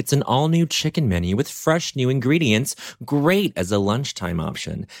 it's an all-new chicken menu with fresh new ingredients, great as a lunchtime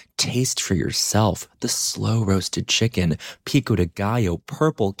option. Taste for yourself the slow-roasted chicken, pico de gallo,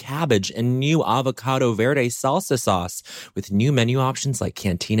 purple cabbage, and new avocado verde salsa sauce. With new menu options like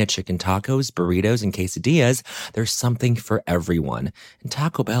Cantina Chicken tacos, burritos, and quesadillas, there's something for everyone. And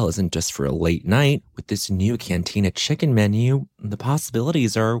Taco Bell isn't just for a late night. With this new Cantina Chicken menu, the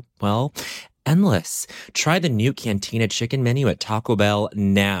possibilities are, well, endless. Try the new Cantina Chicken menu at Taco Bell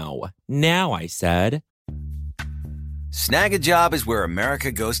now. Now, I said. Snag a Job is where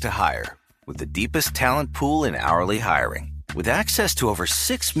America goes to hire, with the deepest talent pool in hourly hiring. With access to over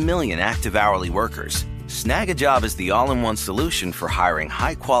 6 million active hourly workers, Snag a Job is the all-in-one solution for hiring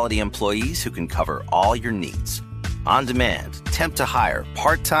high-quality employees who can cover all your needs. On demand, temp to hire,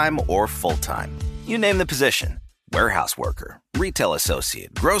 part-time or full-time. You name the position. Warehouse worker, retail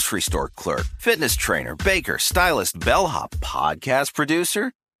associate, grocery store clerk, fitness trainer, baker, stylist, bellhop, podcast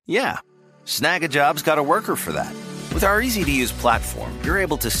producer. Yeah, Snag a Job's got a worker for that. With our easy-to-use platform, you're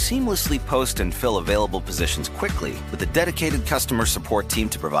able to seamlessly post and fill available positions quickly with a dedicated customer support team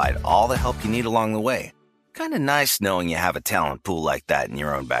to provide all the help you need along the way. Kind of nice knowing you have a talent pool like that in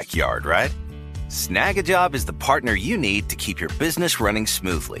your own backyard, right? Snag a Job is the partner you need to keep your business running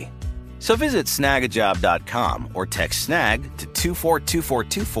smoothly. So visit snagajob.com or text snag to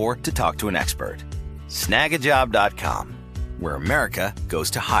 242424 to talk to an expert. Snagajob.com, where America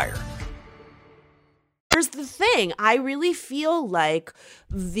goes to hire. Here's the thing. I really feel like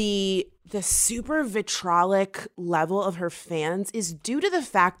the super vitrolic level of her fans is due to the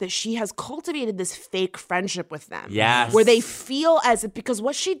fact that she has cultivated this fake friendship with them. Yes. Where they feel as if, because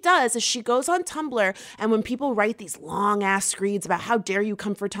what she does is she goes on Tumblr, and when people write these long ass screeds about how dare you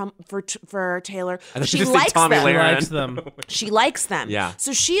come for Taylor, she likes them. She likes them. Yeah.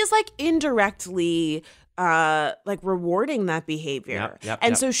 So she is like indirectly like rewarding that behavior.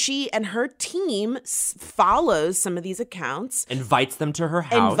 And so she and her team follows some of these accounts. Invites them to her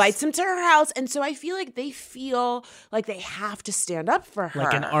house. And so I feel like they feel like they have to stand up for her.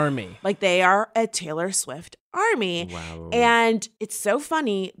 Like an army. Like they are a Taylor Swift army. Wow. And it's so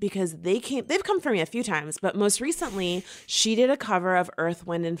funny because they've come for me a few times, but most recently she did a cover of Earth,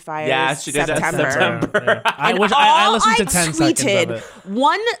 Wind and Fire's September. Yeah. I listened to 10 seconds of it.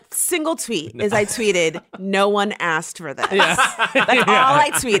 One single tweet is I tweeted, no one asked for this. Yeah. That's all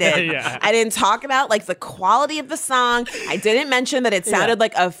I tweeted. Yeah. I didn't talk about like the quality of the song. I didn't mention that it sounded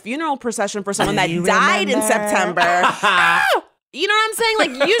like a funeral procession for someone that died in September. You know what I'm saying? Like,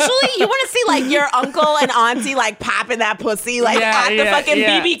 usually you want to see, like, your uncle and auntie, like, popping that pussy, like, at the fucking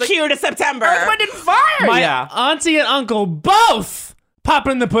BBQ to September. Earth, Wind, and Fire! My auntie and uncle both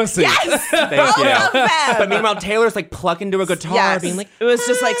popping the pussy. Yes! Thank you. Of them. But meanwhile, Taylor's, like, plucking to a guitar, being like, it was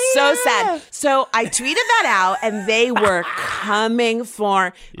just, like, so sad. So I tweeted that out, and they were coming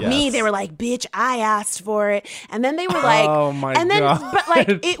for me. They were like, bitch, I asked for it. And then they were like, oh, my God. But,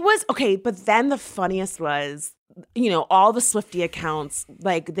 like, it was, okay, but then the funniest was, you know, all the Swiftie accounts,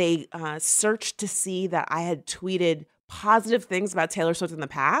 like they searched to see that I had tweeted positive things about Taylor Swift in the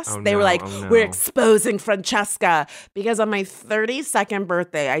past. They were like, we're exposing Francesca, because on my 32nd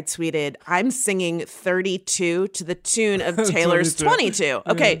birthday, I tweeted, I'm singing 32 to the tune of Taylor's 22.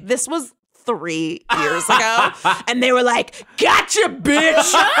 Okay, this was 3 years ago. And they were like, gotcha,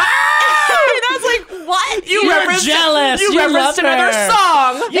 bitch. And I was like, what? You're jealous. You referenced another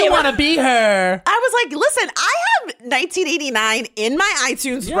song. You want to be her. I was like, listen, I have 1989 in my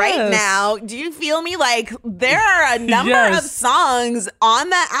iTunes right now. Do you feel me? Like, there are a number of songs on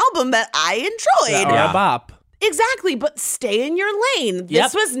that album that I enjoyed. Yeah. Bop. Exactly, but stay in your lane.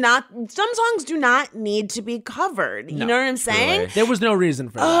 This was not, some songs do not need to be covered. You know what I'm saying? Really. There was no reason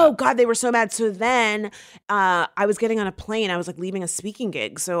for that. Oh, God, they were so bad. So then I was getting on a plane. I was like leaving a speaking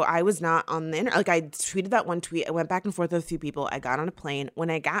gig. So I was not on the internet. Like I tweeted that one tweet. I went back and forth with a few people. I got on a plane. When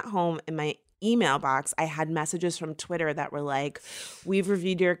I got home in my email box, I had messages from Twitter that were like, we've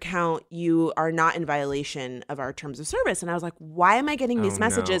reviewed your account. You are not in violation of our terms of service. And I was like, why am I getting these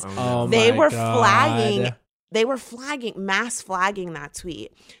messages? They were flagging. They were mass flagging that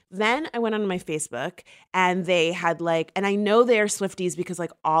tweet. Then I went on my Facebook and they had like, and I know they're Swifties because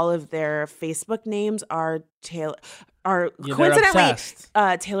like all of their Facebook names are coincidentally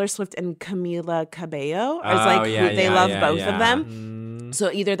Taylor Swift and Camila Cabello. They love both of them.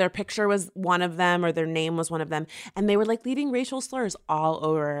 So either their picture was one of them or their name was one of them. And they were like leaving racial slurs all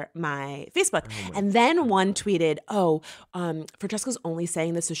over my Facebook. And then one tweeted, Francesca's only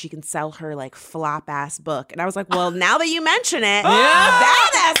saying this so she can sell her like flop ass book. And I was like, well, now that you mention it,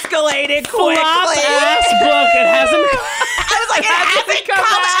 that escalated quickly. Flop ass book. It hasn't. I was like, it hasn't come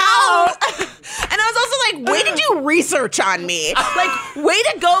out. And I was also like, way to do research on me. Like, way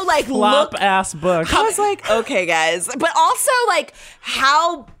to go, like, Flop look. ass book. I was like, okay, guys. But also, like,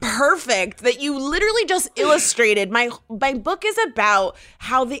 how perfect that you literally just illustrated. My book is about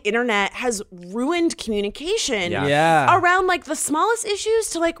how the internet has ruined communication around, like, the smallest issues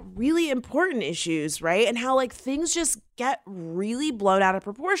to, like, really important issues, right? And how, like, things just get really blown out of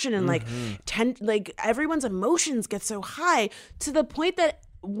proportion and, like, everyone's emotions get so high to the point that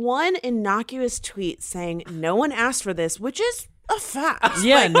one innocuous tweet saying no one asked for this, which is a fact.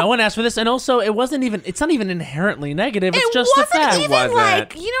 Yeah, no one asked for this. And also, it's not even inherently negative. It's just a fact. Even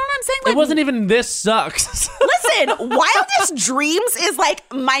like, you know what I'm saying? Like, it wasn't even this sucks. Listen, Wildest Dreams is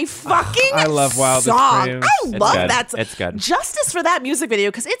like my fucking I love Wildest song. Dreams. I love that. It's good. Justice for that music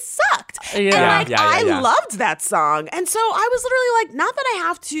video because it sucked. Yeah. And I loved that song. And so I was literally like, not that I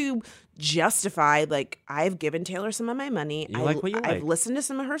have to justify, like, I've given Taylor some of my money. I've listened to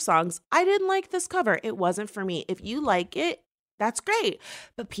some of her songs. I didn't like this cover. It wasn't for me. If you like it, that's great.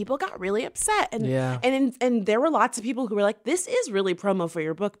 But people got really upset. And there were lots of people who were like, this is really promo for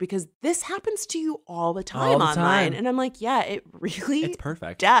your book because this happens to you all the time online. And I'm like, yeah, it really it's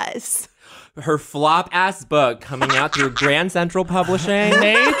perfect. does. Her flop ass book coming out through Grand Central Publishing.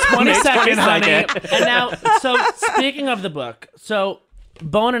 May 22nd, honey. And now, so speaking of the book, so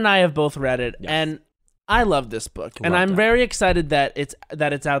Bowen and I have both read it, and I love this book, and I'm very excited that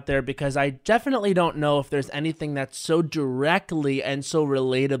it's out there because I definitely don't know if there's anything that's so directly and so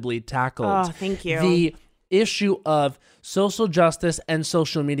relatably tackled. Oh, thank you. The issue of social justice and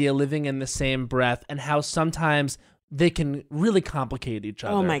social media living in the same breath, and how sometimes they can really complicate each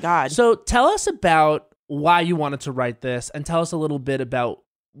other. Oh my God! So tell us about why you wanted to write this, and tell us a little bit about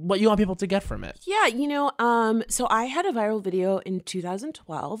what you want people to get from it. Yeah, so I had a viral video in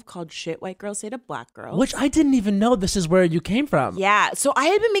 2012 called Shit White Girls Say to Black Girls. Which I didn't even know this is where you came from. Yeah, so I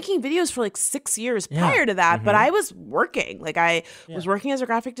had been making videos for like 6 years prior to that, but I was working. Like I was working as a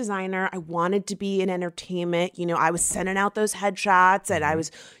graphic designer. I wanted to be in entertainment. I was sending out those headshots and I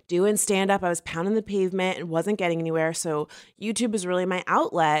was doing stand-up. I was pounding the pavement and wasn't getting anywhere. So YouTube was really my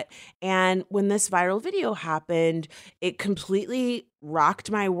outlet. And when this viral video happened, it completely rocked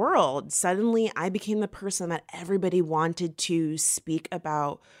my world. Suddenly, I became the person that everybody wanted to speak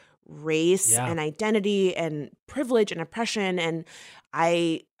about race and identity and privilege and oppression. And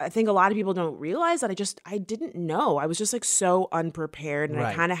I think a lot of people don't realize that I didn't know. I was just like so unprepared, and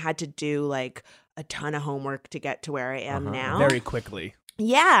I kind of had to do like a ton of homework to get to where I am now. Very quickly.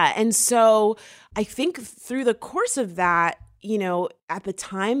 Yeah. And so I think through the course of that, at the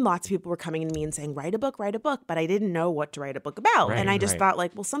time, lots of people were coming to me and saying, write a book, but I didn't know what to write a book about. And I just thought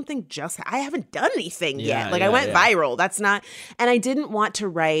like, well, I haven't done anything yet. Like I went viral. That's not, and I didn't want to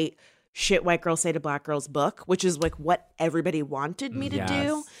write Shit White Girls Say to Black Girls book, which is like what everybody wanted me to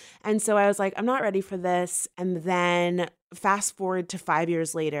do. And so I was like, I'm not ready for this. And then fast forward to 5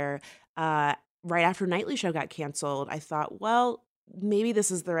 years later, right after Nightly Show got canceled, I thought, well, maybe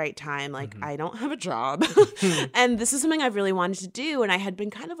this is the right time. Like, I don't have a job. And this is something I've really wanted to do. And I had been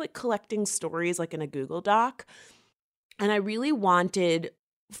kind of like collecting stories like in a Google Doc. And I really wanted,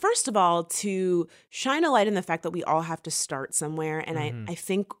 first of all, to shine a light on the fact that we all have to start somewhere. And I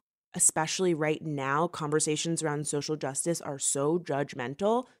think especially right now, conversations around social justice are so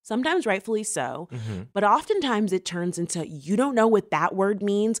judgmental, sometimes rightfully so, but oftentimes it turns into, you don't know what that word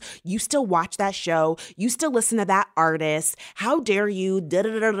means, you still watch that show, you still listen to that artist, how dare you,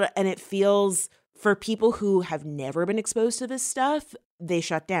 and it feels, for people who have never been exposed to this stuff, they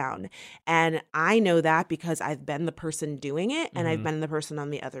shut down. And I know that because I've been the person doing it, and I've been the person on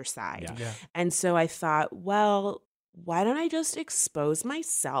the other side. And so I thought, well, why don't I just expose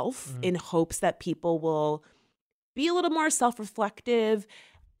myself in hopes that people will be a little more self-reflective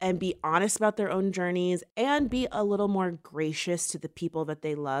and be honest about their own journeys and be a little more gracious to the people that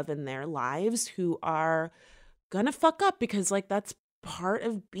they love in their lives who are gonna fuck up, because like that's part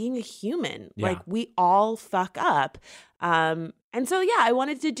of being a human. Like we all fuck up. And so, I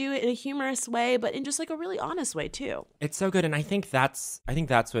wanted to do it in a humorous way, but in just like a really honest way too. It's so good. And I think that's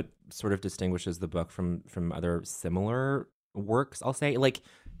what sort of distinguishes the book from other similar works, I'll say. Like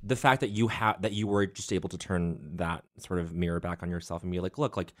the fact that you were just able to turn that sort of mirror back on yourself and be like,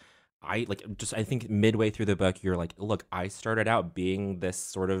 look, like I think midway through the book, you're like, look, I started out being this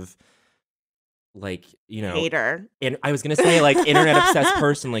sort of like, you know, hater. And I was gonna say like internet obsessed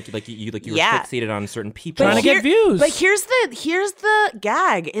person, like you were fixated on certain people trying to get views. But here's the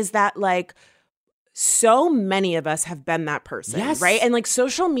gag is that like so many of us have been that person, yes. right? And like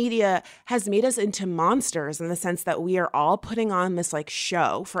social media has made us into monsters in the sense that we are all putting on this like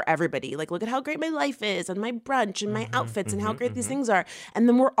show for everybody. Like, look at how great my life is and my brunch and my outfits and how great these things are. And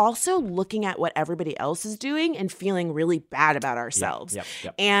then we're also looking at what everybody else is doing and feeling really bad about ourselves.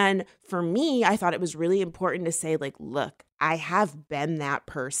 Yep. And for me, I thought it was really important to say like, look, I have been that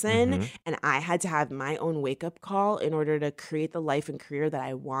person and I had to have my own wake up call in order to create the life and career that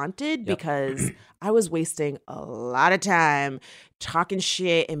I wanted because I was wasting a lot of time talking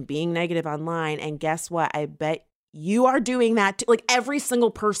shit and being negative online. And guess what? I bet you are doing that too. Like every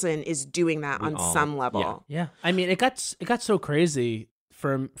single person is doing that on some level. Yeah. I mean, it got so crazy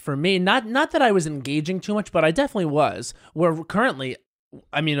for me. Not that I was engaging too much, but I definitely was. Where currently,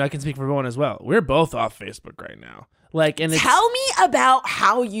 I mean, I can speak for everyone as well. We're both off Facebook right now. Like, and tell me about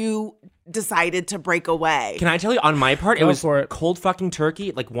how you decided to break away. Can I tell you on my part, it was for it. cold fucking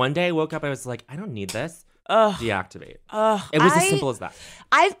turkey. Like one day I woke up, I was like, I don't need this. Deactivate. It was as simple as that.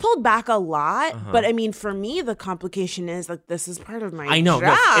 I've pulled back a lot, but I mean, for me, the complication is like this is part of my I know,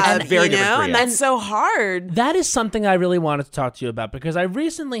 job. it's very different for you. And that's so hard. That is something I really wanted to talk to you about because I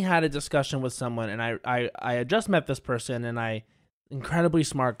recently had a discussion with someone, and I had just met this person, and incredibly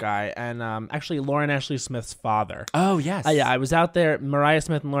smart guy, and actually Lauren Ashley Smith's father. Oh, yes. Yeah, I was out there. Mariah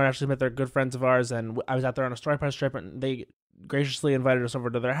Smith and Lauren Ashley Smith are good friends of ours, and I was out there on a Story Press trip, and they graciously invited us over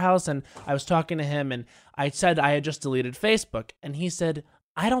to their house, and I was talking to him, and I said I had just deleted Facebook, and he said,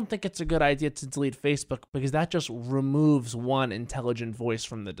 I don't think it's a good idea to delete Facebook because that just removes one intelligent voice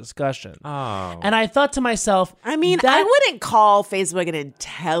from the discussion. Oh. And I thought to myself, I mean, I wouldn't call Facebook an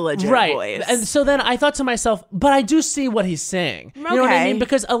intelligent voice. And so then I thought to myself, but I do see what he's saying. You know what I mean?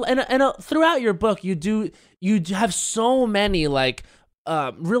 Because throughout your book, you have so many like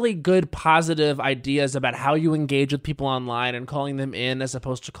really good positive ideas about how you engage with people online and calling them in as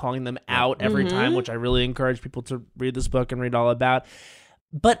opposed to calling them out every time, which I really encourage people to read this book and read all about.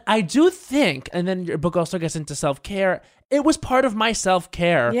 But I do think, and then your book also gets into self-care, it was part of my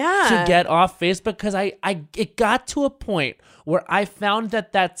self-care to get off Facebook because it got to a point where I found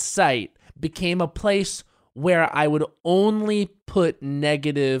that site became a place where I would only put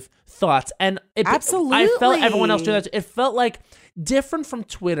negative thoughts. And absolutely, I felt everyone else do that. It felt like different from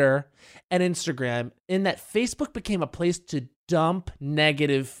Twitter and Instagram in that Facebook became a place to dump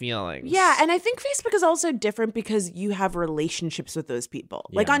negative feelings. Yeah, and I think Facebook is also different because you have relationships with those people.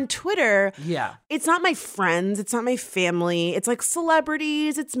 Like on Twitter, it's not my friends, it's not my family, it's like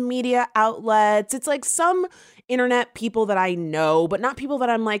celebrities, it's media outlets, it's like some internet people that I know, but not people that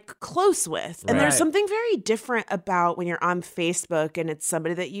I'm like close with. And there's something very different about when you're on Facebook and it's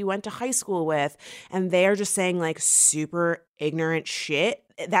somebody that you went to high school with and they're just saying like super ignorant shit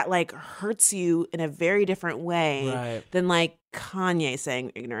that like hurts you in a very different way than like Kanye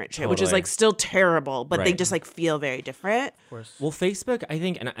saying ignorant shit, which is like still terrible, but they just like feel very different. Of course. Well, Facebook, I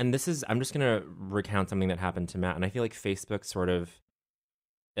think, and this is, I'm just going to recount something that happened to Matt, and I feel like Facebook sort of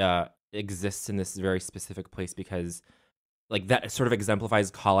exists in this very specific place because like that sort of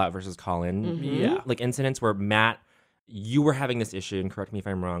exemplifies call out versus call in. Yeah. Like incidents where Matt, you were having this issue, and correct me if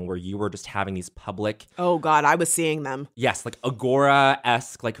I'm wrong, where you were just having these public. Oh God, I was seeing them. Yes, like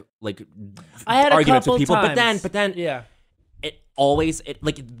Agora-esque, like I had arguments with people, times. but then, the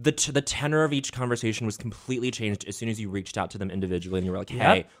tenor of each conversation was completely changed as soon as you reached out to them individually, and you were like,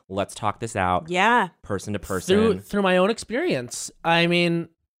 "Hey, let's talk this out." Yeah, person to person. Through my own experience, I mean,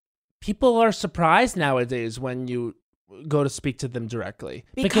 people are surprised nowadays when you go to speak to them directly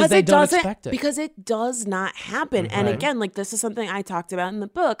because they don't expect it. Because it does not happen. And again, like this is something I talked about in the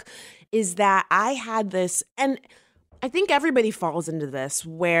book, is that I had this, and I think everybody falls into this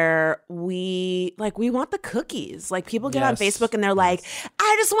where we want the cookies. Like people get on Facebook and they're like,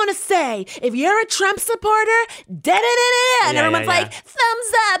 I just want to say, if you're a Trump supporter, and everyone's like,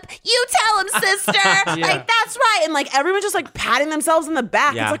 thumbs up, you tell him, sister. Like that's right. And like everyone's just like patting themselves in the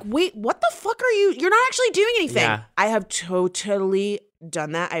back. It's like, wait, what the fuck are you? You're not actually doing anything. Yeah. I have totally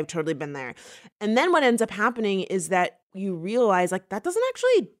done that. I've totally been there. And then what ends up happening is that you realize like that doesn't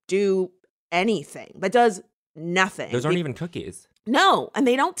actually do anything. That does nothing. Those aren't even cookies. No, and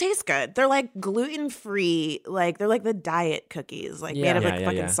they don't taste good. They're like gluten-free, like they're like the diet cookies, like made of like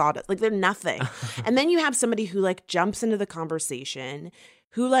fucking sawdust. Like they're nothing. And then you have somebody who like jumps into the conversation,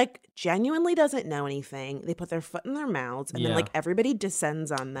 who like genuinely doesn't know anything. They put their foot in their mouths and then like everybody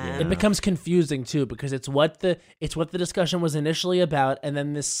descends on them. It becomes confusing too because it's what the discussion was initially about, and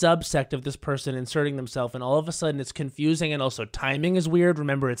then this subsect of this person inserting themselves, and all of a sudden it's confusing, and also timing is weird.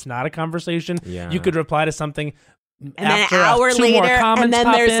 Remember, it's not a conversation. Yeah. You could reply to something and then an hour later, and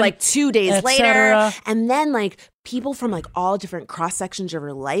then there's like 2 days later, and then like people from like all different cross sections of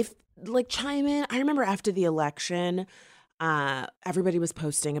your life like chime in. I remember after the election, everybody was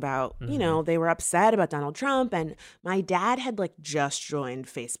posting about, you know, they were upset about Donald Trump, and my dad had like just joined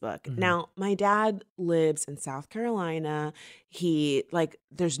Facebook. Now, my dad lives in South Carolina. He like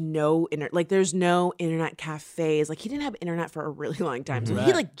there's no internet cafes. Like he didn't have internet for a really long time. So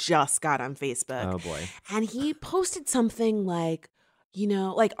he like just got on Facebook. Oh boy. And he posted something like, you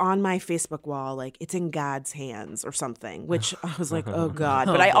know, like on my Facebook wall, like it's in God's hands or something, which I was like, oh God.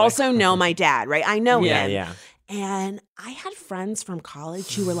 But I also know my dad, right? I know him. Yeah. And I had friends from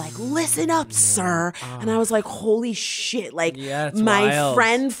college who were like, listen up, sir. And I was like, holy shit. Like my wild.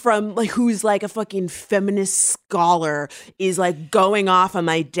 friend from like, who's like a fucking feminist scholar is like going off on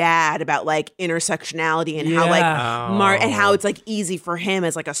my dad about like intersectionality and how like and how it's like easy for him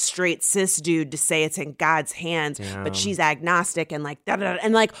as like a straight cis dude to say it's in God's hands, but she's agnostic and like da-da-da.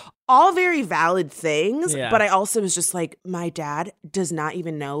 And like all very valid things, but I also was just like, my dad does not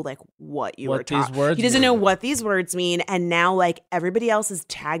even know like what were talking. He doesn't know what these words mean, and now like everybody else is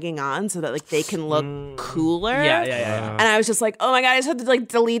tagging on so that like they can look cooler. Yeah. And I was just like, oh my God, I just had to like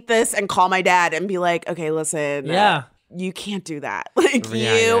delete this and call my dad and be like, okay, listen, you can't do that. Like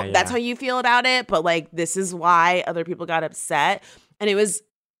that's how you feel about it, but like this is why other people got upset. And it was,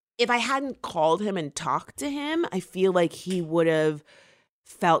 if I hadn't called him and talked to him, I feel like he would have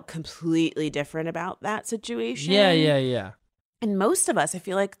felt completely different about that situation. Yeah. And most of us, I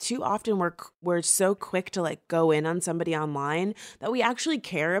feel like too often we're so quick to like go in on somebody online that we actually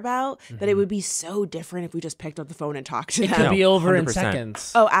care about that it would be so different if we just picked up the phone and talked to them. It could be over 100%. in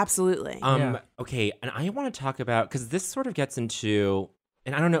seconds. Oh, absolutely. Okay, and I want to talk about, because this sort of gets into,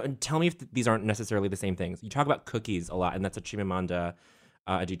 and I don't know, tell me if these aren't necessarily the same things. You talk about cookies a lot, and that's a Chimamanda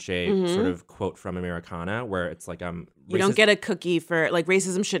Adichie sort of quote from Americana, where it's like you don't get a cookie for like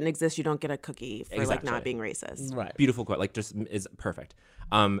racism shouldn't exist. You don't get a cookie for like not being racist. Right. Beautiful quote, like just is perfect.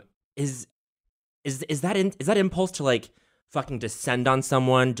 Is that impulse to like fucking descend on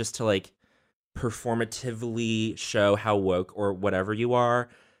someone just to like performatively show how woke or whatever you are?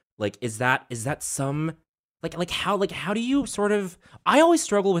 Like is that some like how do you sort of, I always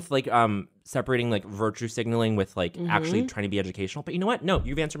struggle with like separating like virtue signaling with like actually trying to be educational, but you know what? No,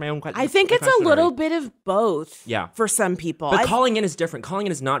 you've answered my own question. I think it's a little bit of both. Yeah. For some people. But calling in is different. Calling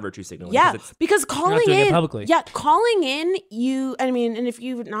in is not virtue signaling. Yeah, because calling in publicly. Yeah, calling in and if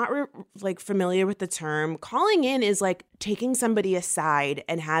you're not like familiar with the term, calling in is like taking somebody aside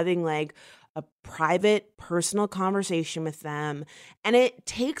and having like a private, personal conversation with them. And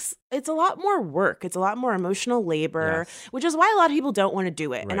it's a lot more work. It's a lot more emotional labor, which is why a lot of people don't want to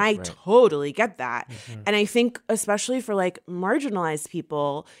do it. And I totally get that. And I think especially for like marginalized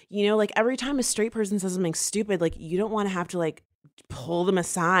people, you know, like every time a straight person says something stupid, like you don't want to have to like pull them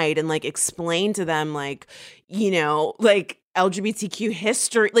aside and like explain to them like, you know, like LGBTQ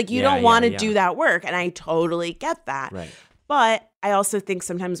history. Like you don't want to do that work. And I totally get that. Right. But I also think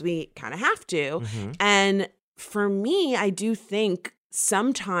sometimes we kind of have to. And for me, I do think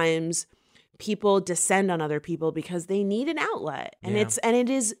sometimes people descend on other people because they need an outlet. And it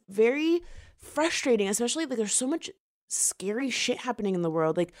is very frustrating, especially like there's so much scary shit happening in the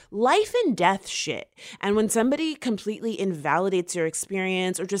world, like life and death shit. And when somebody completely invalidates your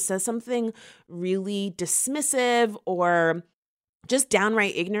experience or just says something really dismissive or just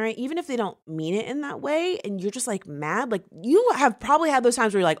downright ignorant, even if they don't mean it in that way, and you're just like mad, like you have probably had those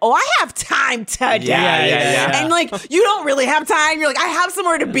times where you're like, oh, I have time today. Yeah. And like, you don't really have time. You're like, I have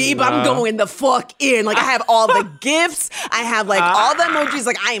somewhere to be, but I'm going the fuck in. Like I have all the gifts. I have like all the emojis.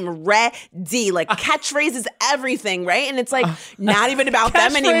 Like I am ready. Like catchphrases, everything, right? And it's like not even about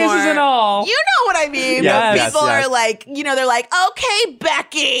them anymore. Catchphrases and all. You know what I mean? Yes, People are like, you know, they're like, okay,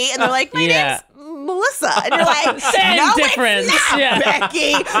 Becky. And they're like, my name's Melissa. And you're like, no, difference. It's not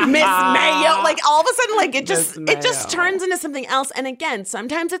Becky, Miss Mayo. Like all of a sudden, like it just turns into something else. And again,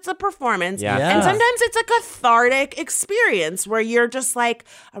 sometimes it's a performance. And sometimes it's a cathartic experience where you're just like,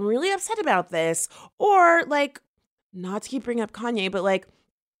 I'm really upset about this. Or like, not to keep bringing up Kanye, but like,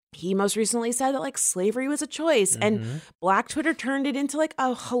 he most recently said that like slavery was a choice, and Black Twitter turned it into like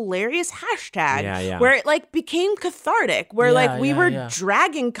a hilarious hashtag where it like became cathartic, where like we were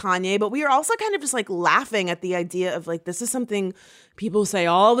dragging Kanye, but we were also kind of just like laughing at the idea of like, this is something people say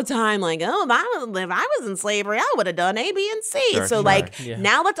all the time, like, oh, if I was in slavery, I would have done A, B, and C.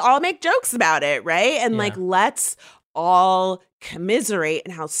 Now let's all make jokes about it, right? And like, let's all commiserate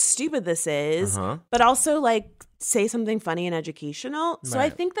and how stupid this is, but also like say something funny and educational. So I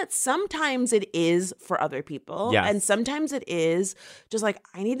think that sometimes it is for other people, and sometimes it is just like,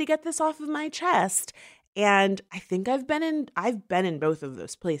 I need to get this off of my chest. And I think I've been in both of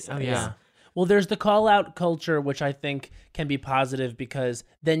those places. Oh, yeah. Well, there's the call out culture, which I think can be positive because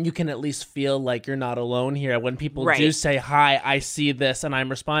then you can at least feel like you're not alone here. When people do say, hi, I see this and I'm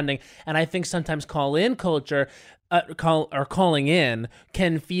responding. And I think sometimes call in culture, calling in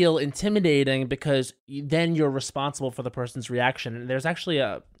can feel intimidating because then you're responsible for the person's reaction. And there's actually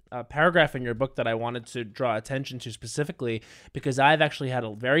a paragraph in your book that I wanted to draw attention to specifically because I've actually had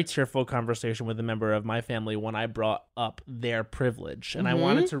a very tearful conversation with a member of my family when I brought up their privilege. And I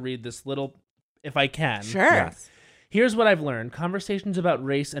wanted to read this little, if I can. Sure. Yes. Here's what I've learned. Conversations about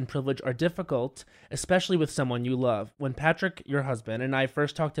race and privilege are difficult, especially with someone you love. When Patrick, your husband, and I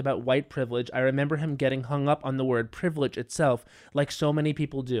first talked about white privilege, I remember him getting hung up on the word privilege itself, like so many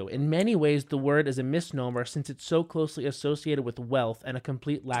people do. In many ways, the word is a misnomer since it's so closely associated with wealth and a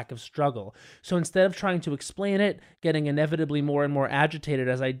complete lack of struggle. So instead of trying to explain it, getting inevitably more and more agitated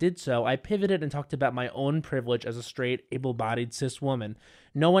as I did so, I pivoted and talked about my own privilege as a straight, able-bodied cis woman.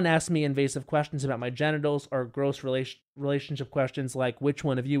 No one asked me invasive questions about my genitals or gross relationship questions like which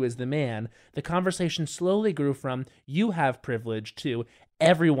one of you is the man. The conversation slowly grew from you have privilege to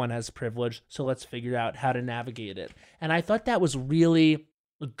everyone has privilege, so let's figure out how to navigate it. And I thought that was really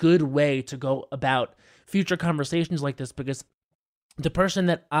a good way to go about future conversations like this because the person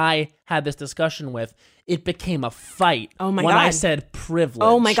that I had this discussion with, it became a fight when I said privilege.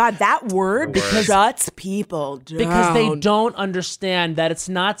 Oh my God, that word shuts people down. Because they don't understand that it's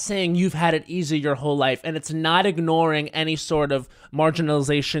not saying you've had it easy your whole life, and it's not ignoring any sort of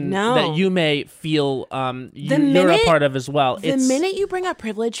marginalization that you may feel you're a part of as well. The minute you bring up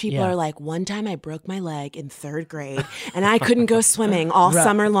privilege, people are like, one time I broke my leg in 3rd grade, and I couldn't go swimming all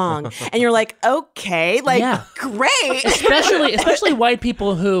summer long. And you're like, okay, great. Especially white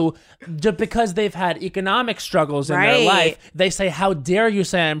people who, because they've had economic struggles in their life, they say, how dare you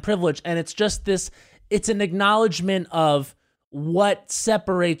say I'm privileged? And it's just it's an acknowledgement of what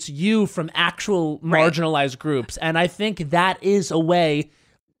separates you from actual marginalized groups. And I think that is a way,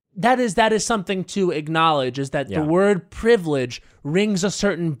 that is something to acknowledge, is that the word privilege rings a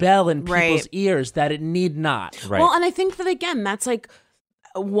certain bell in people's ears that it need not. Well, and I think that, again, that's like,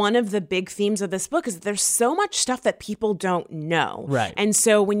 one of the big themes of this book is that there's so much stuff that people don't know. Right. And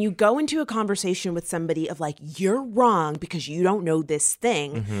so when you go into a conversation with somebody of like, you're wrong because you don't know this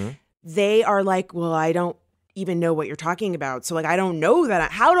thing, they are like, well, I don't even know what you're talking about. So like, I don't know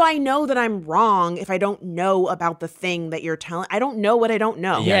that. How do I know that I'm wrong if I don't know about the thing that you're telling? I don't know what I don't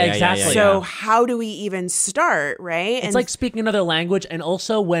know. Yeah, exactly. So how do we even start, right? It's like speaking another language. And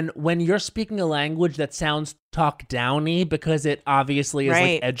also when you're speaking a language that sounds talk downy because it obviously is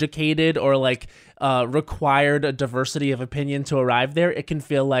like educated or like required a diversity of opinion to arrive there, it can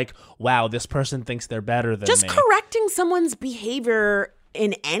feel like, wow, this person thinks they're better than me. Just correcting someone's behavior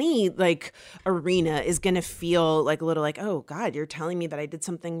in any like arena is going to feel like a little like, oh God, you're telling me that I did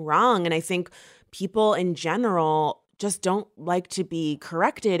something wrong. And I think people in general just don't like to be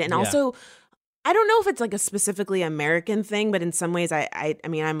corrected. And also, I don't know if it's like a specifically American thing, but in some ways I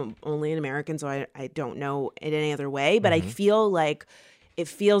mean, I'm only an American, so I don't know it any other way, but I feel like it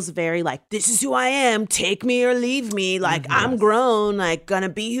feels very like, this is who I am, take me or leave me. Like I'm grown, like gonna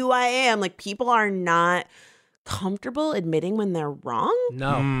be who I am. Like people are not comfortable admitting when they're wrong.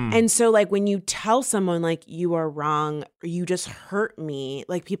 No. And so like when you tell someone like you are wrong or you just hurt me,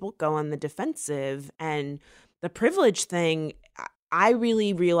 like people go on the defensive. And the privilege thing, I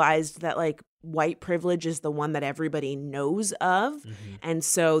really realized that like white privilege is the one that everybody knows of. And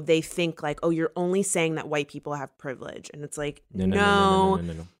so they think like, oh, you're only saying that white people have privilege. And it's like, no.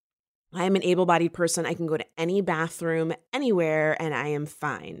 I am an able-bodied person. I can go to any bathroom anywhere and I am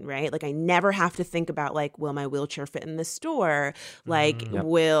fine, right? Like I never have to think about like, will my wheelchair fit in the store? Like and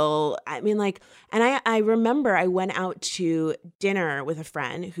I remember I went out to dinner with a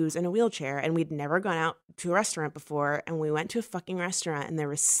friend who's in a wheelchair and we'd never gone out to a restaurant before. And we went to a fucking restaurant and there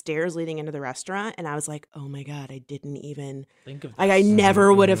were stairs leading into the restaurant. And I was like, oh my God, I didn't even think of this. Like I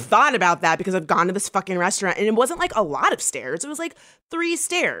never would have thought about that because I've gone to this fucking restaurant and it wasn't like a lot of stairs. It was like 3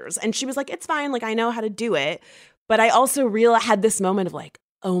 stairs. And she was like, it's fine. Like, I know how to do it. But I also had this moment of like,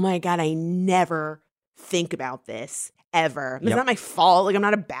 oh my God, I never think about this ever. It's not my fault. Like, I'm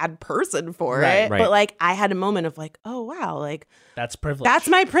not a bad person for it. Right. But like, I had a moment of like, oh wow, like That's privilege. that's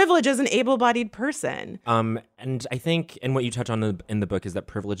my privilege as an able-bodied person. And I think, and what you touch on in the book is that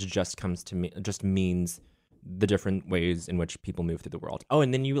privilege just means the different ways in which people move through the world. Oh,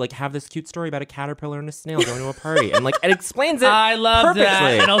 and then you like have this cute story about a caterpillar and a snail going to a party, and like it explains it. I love perfectly.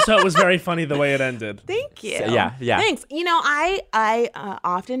 that, and also it was very funny the way it ended. Thank you. So, yeah. Thanks. You know, I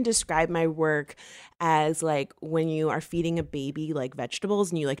often describe my work as like when you are feeding a baby like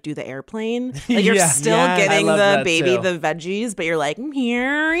vegetables and you like do the airplane. Like you're still getting the baby the veggies, but you're like,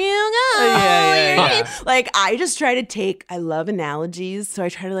 here you go. Yeah. Like I just try to I love analogies. So I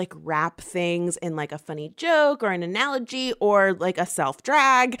try to like wrap things in like a funny joke or an analogy or like a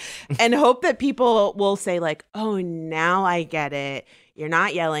self-drag and hope that people will say like, oh, now I get it. You're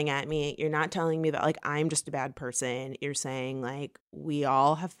not yelling at me. You're not telling me that like I'm just a bad person. You're saying like we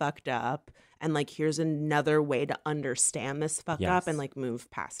all have fucked up. And like, here's another way to understand this fuck up and like move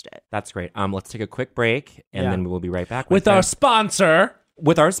past it. That's great. Let's take a quick break and then we'll be right back with our sponsor.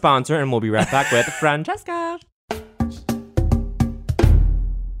 With our sponsor, and we'll be right back with Francesca.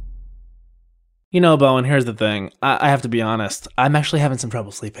 You know, Bowen, here's the thing. I have to be honest. I'm actually having some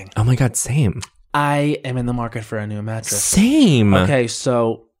trouble sleeping. Oh my God, same. I am in the market for a new mattress. Same. Okay,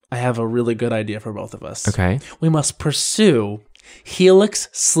 so I have a really good idea for both of us. Okay. We must pursue Helix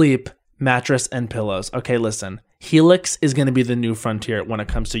Sleep mattress and pillows. Okay, listen. Helix is going to be the new frontier when it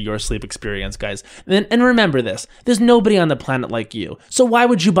comes to your sleep experience, guys. And remember this. There's nobody on the planet like you. So why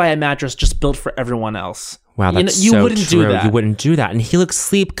would you buy a mattress just built for everyone else? Wow, that's you so wouldn't true. do that. You wouldn't do that. And Helix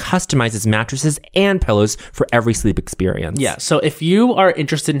Sleep customizes mattresses and pillows for every sleep experience. Yeah, so if you are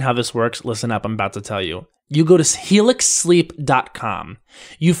interested in how this works, listen up. I'm about to tell you. You go to helixsleep.com.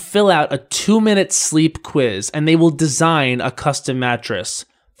 You fill out a 2-minute sleep quiz, and they will design a custom mattress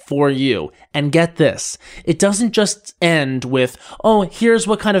for you. And get this, it doesn't just end with, oh, here's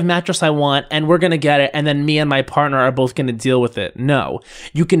what kind of mattress I want, and we're going to get it, and then me and my partner are both going to deal with it. No,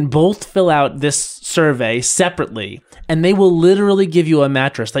 you can both fill out this survey separately, and they will literally give you a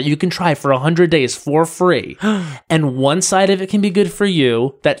mattress that you can try for 100 days for free. And one side of it can be good for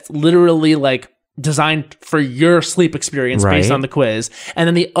you, that's literally like designed for your sleep experience based on the quiz. And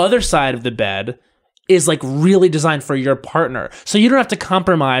then the other side of the bed is like really designed for your partner. So you don't have to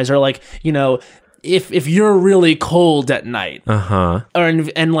compromise or like, you know, if you're really cold at night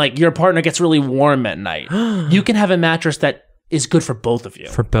and like your partner gets really warm at night, you can have a mattress that is good for both of you.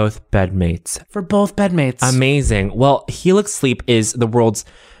 For both bedmates. Amazing. Well, Helix Sleep is the world's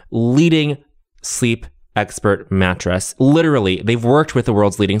leading sleep expert mattress. Literally, they've worked with the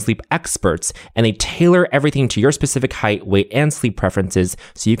world's leading sleep experts, and they tailor everything to your specific height, weight, and sleep preferences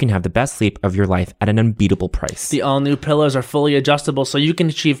so you can have the best sleep of your life at an unbeatable price. The all-new pillows are fully adjustable so you can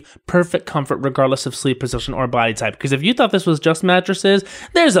achieve perfect comfort regardless of sleep position or body type. Because if you thought this was just mattresses,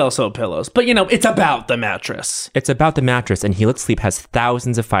 there's also pillows. But you know, it's about the mattress. It's about the mattress, and Helix Sleep has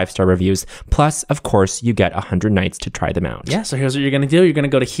thousands of 5-star reviews. Plus, of course, you get 100 nights to try them out. Yeah, so here's what you're going to do. You're going to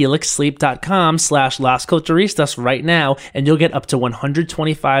go to helixsleep.com/LasCulturistas right now, and you'll get up to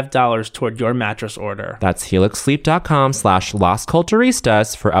 $125 toward your mattress order. That's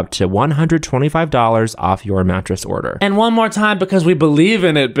helixsleep.com/LasCulturistas for up to $125 off your mattress order. And one more time, because we believe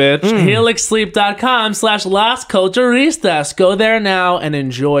in it, bitch. helixsleep.com/LasCulturistas. Go there now and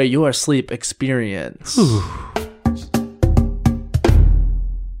enjoy your sleep experience.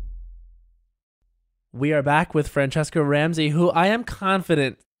 We are back with Francesca Ramsey, who I am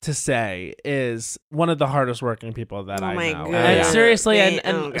confident to say is one of the hardest working people that I know. God. And seriously,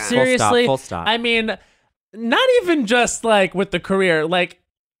 God. seriously, Full stop. I mean, not even just like with the career, like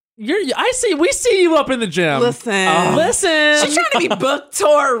we see you up in the gym. Listen. Listen. She's trying to be book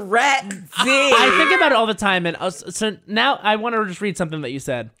tour ready. I think about it all the time, and so now I want to just read something that you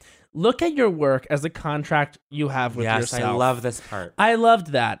said. Look at your work as a contract you have with yourself. Yes, I love this part. I loved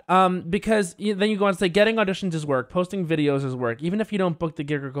that. Because then you go on and say, getting auditions is work, posting videos is work. Even if you don't book the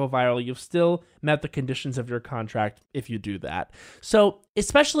gig or go viral, you've still met the conditions of your contract if you do that. So,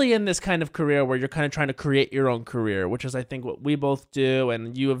 especially in this kind of career where you're kind of trying to create your own career, which is, I think, what we both do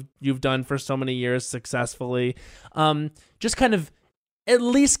and you've done for so many years successfully. Just kind of at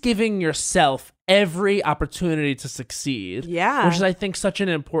least giving yourself every opportunity to succeed. Yeah. Which is, I think, such an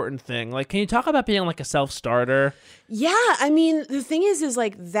important thing. Like, can you talk about being like a self-starter? Yeah, I mean, the thing is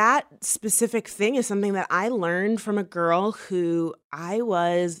like that specific thing is something that I learned from a girl who I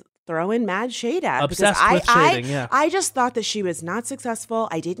was throwing mad shade at. Obsessed because with shading, yeah. I just thought that she was not successful.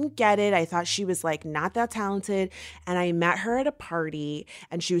 I didn't get it. I thought she was like not that talented. And I met her at a party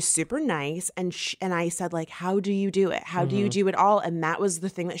and she was super nice. And I said like, how do you do it? How do you do it all? And that was the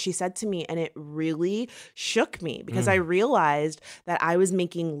thing that she said to me. And it really shook me because I realized that I was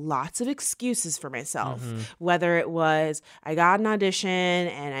making lots of excuses for myself, whether it was I got an audition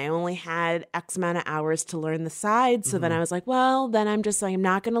and I only had X amount of hours to learn the side. So then I was like, well, then I'm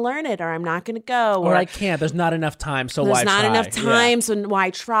not going to learn it, or I'm not going to go, or I can't. There's not enough time, so why try? There's not enough time, so why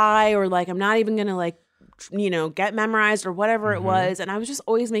try? Or like I'm not even going to like, get memorized or whatever it was. And I was just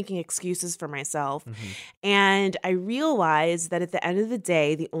always making excuses for myself. And I realized that at the end of the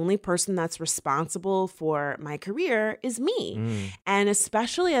day, the only person that's responsible for my career is me. And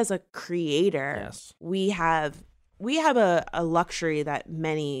especially as a creator, we have a luxury that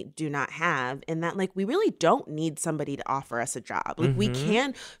many do not have, in that like we really don't need somebody to offer us a job. Like we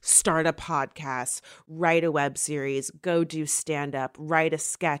can start a podcast, write a web series, go do stand-up, write a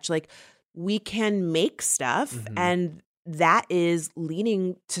sketch. Like we can make stuff, and that is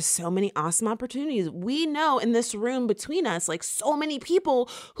leading to so many awesome opportunities. We know in this room between us, like so many people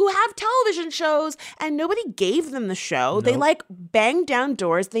who have television shows and nobody gave them the show. Nope. They like banged down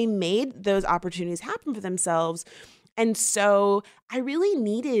doors. They made those opportunities happen for themselves. And so I really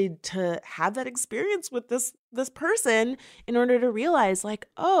needed to have that experience with this person in order to realize like,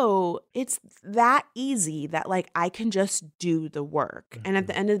 oh, it's that easy that like I can just do the work. And at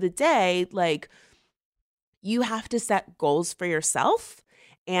the end of the day, like you have to set goals for yourself.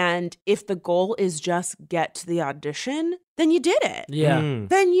 And if the goal is just get to the audition, then you did it. Yeah.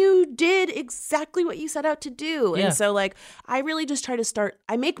 Then you did exactly what you set out to do. Yeah. And so like, I really just try to start,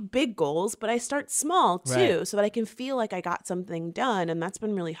 I make big goals, but I start small too, so that I can feel like I got something done. And that's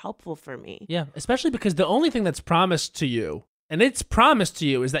been really helpful for me. Yeah. Especially because the only thing that's promised to you, and it's promised to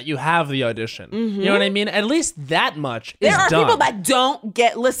you, is that you have the audition. You know what I mean? At least that much is done. There are people that don't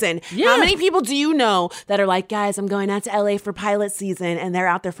get, listen, how many people do you know that are like, guys, I'm going out to LA for pilot season, and they're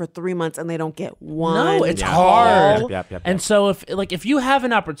out there for 3 months and they don't get one? No, it's hard. Yep. And so if you have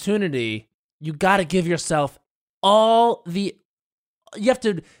an opportunity, you got to give yourself you have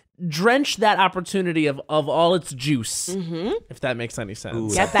to drench that opportunity of all its juice, if that makes any sense.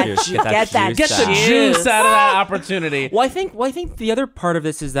 Ooh, get the juice out of that opportunity. Well, I think the other part of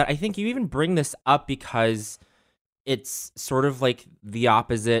this is that I think you even bring this up because it's sort of like the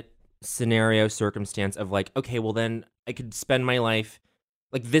opposite scenario circumstance of like, okay, well then I could spend my life,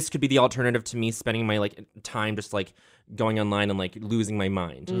 like this could be the alternative to me spending my like time just like going online and like losing my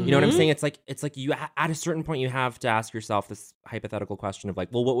mind. You know what I'm saying? It's like you at a certain point you have to ask yourself this hypothetical question of like,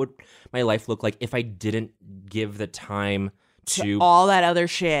 well, what would my life look like if I didn't give the time to all that other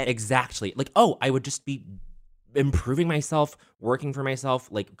shit? Exactly. Like, oh, I would just be improving myself, working for myself,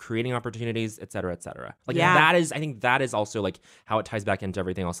 like creating opportunities, et cetera, et cetera. Like I think that is also like how it ties back into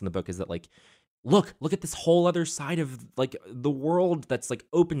everything else in the book, is that like, look at this whole other side of like the world that's like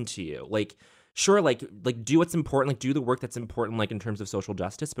open to you. Like, sure, like do what's important, like do the work that's important, like in terms of social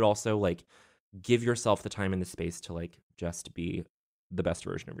justice, but also like give yourself the time and the space to like just be the best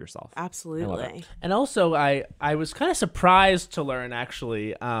version of yourself. Absolutely. And also I was kind of surprised to learn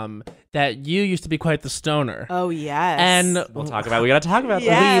actually that you used to be quite the stoner. Oh yes. And we gotta talk about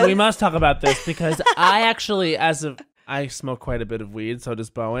this. We must talk about this because I actually, I smoke quite a bit of weed, so does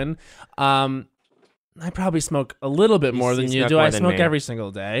Bowen. I probably smoke a little bit more than you do. I smoke every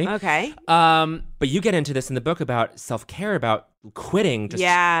single day. Okay. But you get into this in the book about self-care, about quitting. You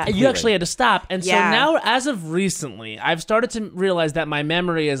actually had to stop. And so now, as of recently, I've started to realize that my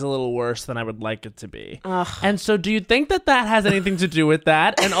memory is a little worse than I would like it to be. Ugh. And so do you think that has anything to do with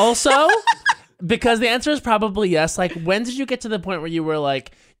that? And also, because the answer is probably yes, like when did you get to the point where you were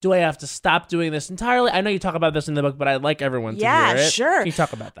like, do I have to stop doing this entirely? I know you talk about this in the book, but I'd like everyone to hear it. Yeah, sure. Can you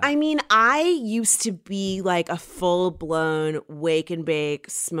talk about that? I mean, I used to be like a full-blown wake and bake,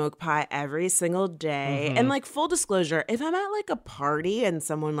 smoke pot every single day. And like full disclosure, if I'm at like a party and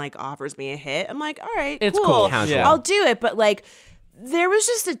someone like offers me a hit, I'm like, all right, it's cool. Yeah. I'll do it. But like, there was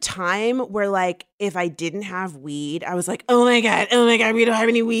just a time where like if I didn't have weed, I was like, oh my god, we don't have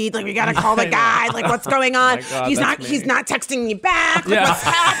any weed. Like we gotta call the guy. Like what's going on? God, he's not texting me back. Like, what's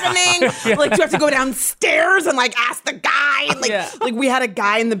happening? Like do you have to go downstairs and like ask the guy? And, like we had a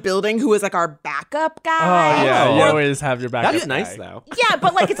guy in the building who was like our backup guy. Oh yeah, you always have your backup. That's nice though. Yeah,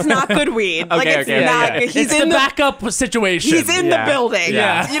 but like it's not good weed. Like it's not good. He's in the backup situation. He's in the building.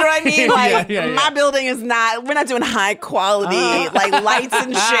 Yeah. You know what I mean? Like my building is not. We're not doing high quality like like lights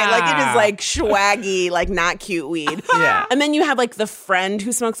and shit. Like it is like swaggy, like not cute weed. Yeah. And then you have like the friend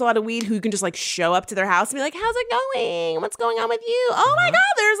who smokes a lot of weed who can just like show up to their house and be like, how's it going? What's going on with you? Oh my God,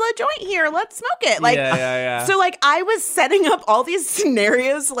 there's a joint here. Let's smoke it. Like, yeah. So like I was setting up all these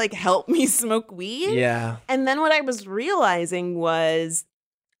scenarios to like help me smoke weed. Yeah. And then what I was realizing was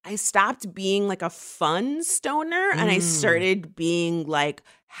I stopped being like a fun stoner and I started being like,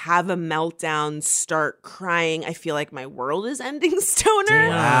 have a meltdown, start crying. I feel like my world is ending stoner.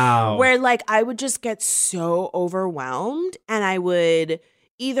 Wow. Where like I would just get so overwhelmed and I would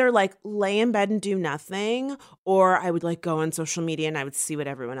either like lay in bed and do nothing, or I would like go on social media and I would see what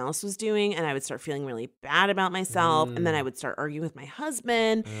everyone else was doing and I would start feeling really bad about myself. And then I would start arguing with my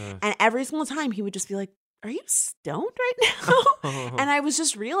husband. And every single time he would just be like, are you stoned right now? And I was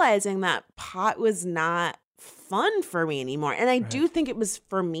just realizing that pot was not fun for me anymore. And I do think it was,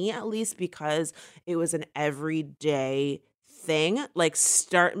 for me at least, because it was an everyday thing. Like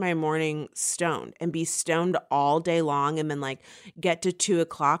start my morning stoned and be stoned all day long and then like get to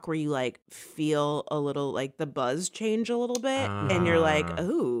 2:00 where you like feel a little like the buzz change a little bit and you're like,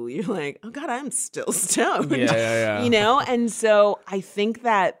 oh God, I'm still stoned. Yeah. You know? And so I think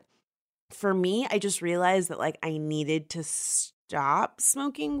that for me, I just realized that like I needed to stop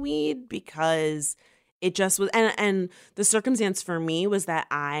smoking weed because it just was, and the circumstance for me was that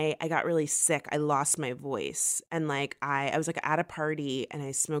I got really sick. I lost my voice, and like I was like at a party and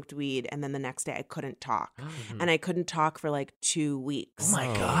I smoked weed, and then the next day I couldn't talk, and I couldn't talk for like 2 weeks. Oh my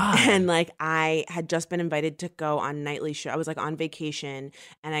God! And like I had just been invited to go on Nightly Show. I was like on vacation,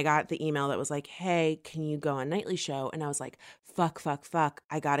 and I got the email that was like, "Hey, can you go on Nightly Show?" And I was like, fuck.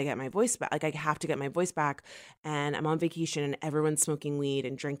 I gotta get my voice back. Like I have to get my voice back. And I'm on vacation and everyone's smoking weed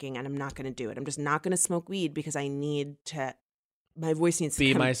and drinking and I'm not gonna do it. I'm just not gonna smoke weed because I need to, my voice needs to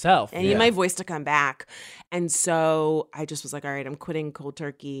be come, myself. I need my voice to come back. And so I just was like, all right, I'm quitting cold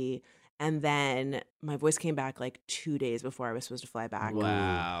turkey. And then my voice came back like 2 days before I was supposed to fly back.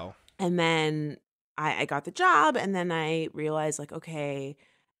 Wow. And then I got the job and then I realized like, okay,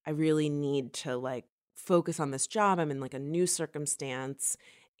 I really need to like focus on this job. I'm in like a new circumstance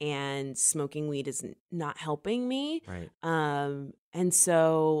and smoking weed is not helping me. Right. And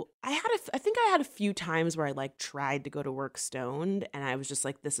so I think I had a few times where I like tried to go to work stoned and I was just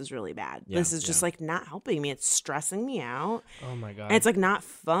like, this is really bad. This is just like not helping me. It's stressing me out. Oh my God. And it's like not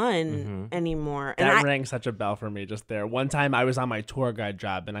fun anymore. And that rang such a bell for me just there. One time I was on my tour guide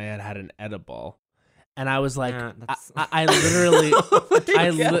job and I had an edible. And I was like, I literally,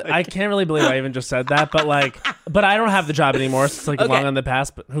 I can't really believe I even just said that, but I don't have the job anymore. So it's like long in the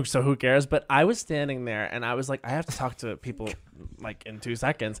past, but who cares? But I was standing there and I was like, I have to talk to people like in 2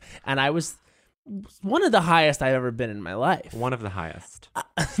 seconds. And I was one of the highest I've ever been in my life. One of the highest.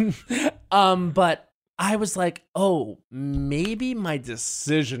 But I was like, oh, maybe my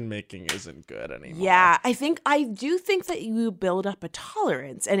decision making isn't good anymore. Yeah, I do think that you build up a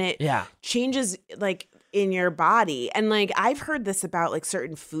tolerance and it changes like in your body. And like I've heard this about like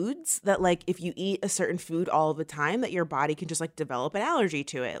certain foods that like if you eat a certain food all the time that your body can just like develop an allergy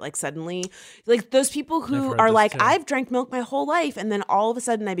to it. Like suddenly like those people who are like, I've drank milk my whole life and then all of a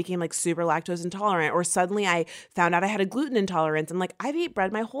sudden I became like super lactose intolerant, or suddenly I found out I had a gluten intolerance and like I've ate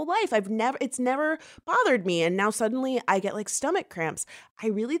bread my whole life. It's never bothered me and now suddenly I get like stomach cramps. I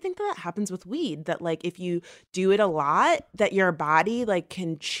really think that happens with weed, that like if you do it a lot that your body like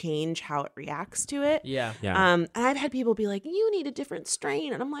can change how it reacts to it. Yeah. And I've had people be like, you need a different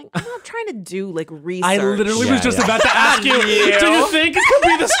strain. And I'm like, I'm not trying to do like research. I literally was just about to ask you, do you think it could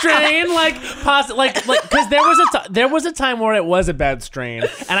be the strain? Like, because there was a time where it was a bad strain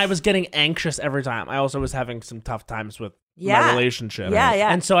and I was getting anxious every time. I also was having some tough times with my relationship.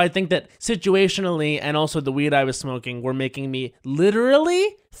 Yeah. And so I think that situationally and also the weed I was smoking were making me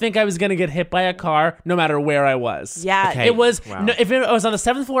literally think I was going to get hit by a car no matter where I was. Yeah. Okay. It was, if it was on the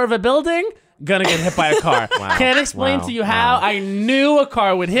 7th floor of a building, gonna get hit by a car. Can't explain to you how. I knew a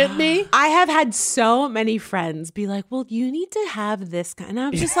car would hit me. I have had so many friends be like, well, you need to have this kind. And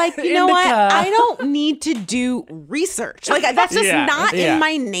I'm just like, you know what? I don't need to do research. Like that's just not in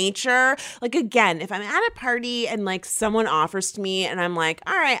my nature. Like again, if I'm at a party and like someone offers to me and I'm like,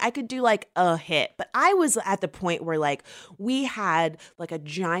 all right, I could do like a hit. But I was at the point where like we had like a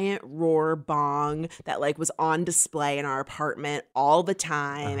giant Roar bong that like was on display in our apartment all the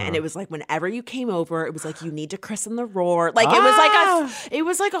time. And it was like whenever you came over, it was like you need to christen the Roar. Like it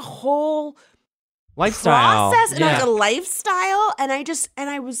was like a whole lifestyle process and like a lifestyle. And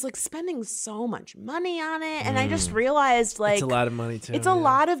I was like spending so much money on it. And I just realized like it's a lot of money too. It's a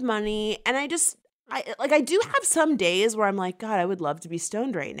lot of money. And I I do have some days where I'm like, God, I would love to be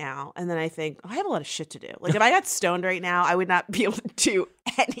stoned right now. And then I think, I have a lot of shit to do. Like, if I got stoned right now, I would not be able to do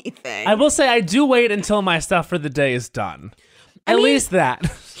anything. I will say I do wait until my stuff for the day is done. At least that.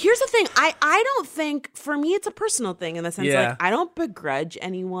 Here's the thing. I don't think, for me, it's a personal thing in the sense, like, I don't begrudge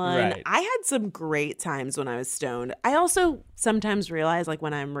anyone. Right. I had some great times when I was stoned. I also sometimes realize, like,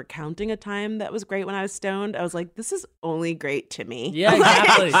 when I'm recounting a time that was great when I was stoned, I was like, this is only great to me. Yeah,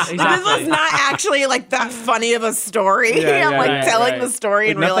 exactly. This was not actually, like, that funny of a story. I'm, like, telling the story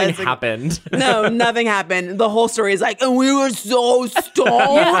and realizing. Nothing happened. No, nothing happened. The whole story is like, and we were so stoned.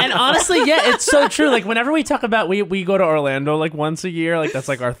 Yeah, and honestly, it's so true. Like, whenever we talk about, we go to Orlando, like, once a year. Like, that's,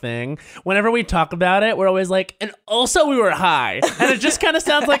 like, our thing. Whenever we talk about it, we're always like, and also we were high. And it just kind of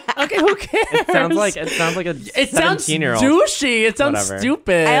sounds like, okay, who cares? It sounds like a 17-year-old. Douchey. It sounds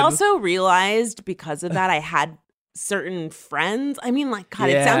stupid. I also realized because of that, I had certain friends. I mean, like, God,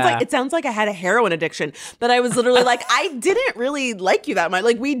 it sounds like I had a heroin addiction, but I was literally like, I didn't really like you that much.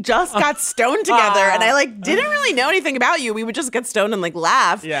 Like, we just got stoned together and I like didn't really know anything about you. We would just get stoned and like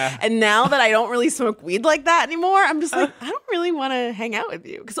laugh. Yeah. And now that I don't really smoke weed like that anymore, I'm just like, I don't really want to hang out with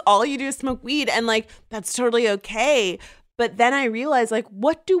you because all you do is smoke weed, and like, that's totally okay. But then I realized, like,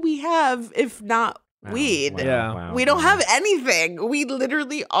 what do we have if not weed? We don't have anything. We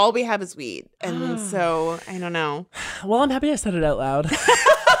literally, all we have is weed. And so I don't know. Well, I'm happy I said it out loud.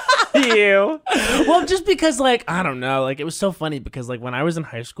 You. Well, just because, like, I don't know, like, it was so funny because, like, when I was in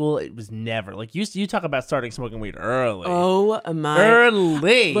high school, it was never like you talk about starting smoking weed early. Oh my!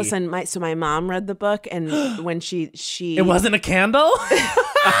 Early. Listen, my mom read the book, and when she it wasn't a candle.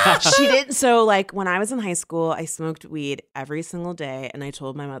 She didn't. So, like, when I was in high school, I smoked weed every single day, and I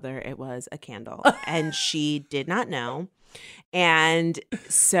told my mother it was a candle, and she did not know. And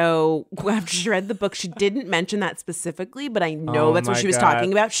so after she read the book, she didn't mention that specifically, but I know that's what she was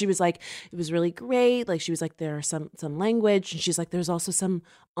talking about. She was like, it was really great. Like, she was like, there are some language. And she's like, there's also some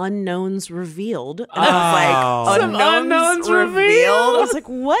unknowns revealed. And I was like, unknowns revealed? I was like,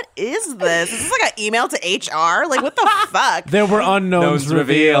 what is this? Is this like an email to HR? Like, what the fuck? There were unknowns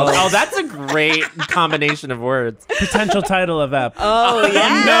revealed. Oh, that's a great combination of words. Potential title of ep. Oh,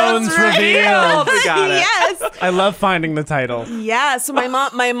 yeah. Unknowns revealed. We got it. Yes. I love finding the title. Yeah, so my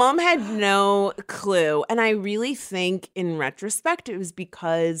mom had no clue, and I really think in retrospect it was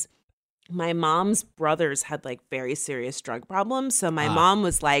because my mom's brothers had like very serious drug problems. So my mom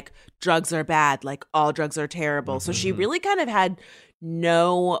was like, drugs are bad, like all drugs are terrible. So she really kind of had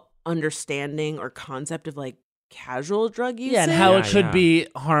no understanding or concept of like casual drug use. Yeah, and how it should be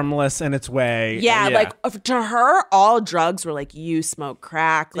harmless in its way. Yeah, like to her, all drugs were like, you smoke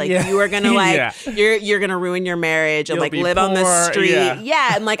crack, like you are gonna like you're gonna ruin your marriage and like live on the street.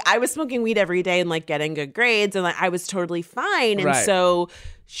 Yeah, and like I was smoking weed every day and like getting good grades, and like I was totally fine. And so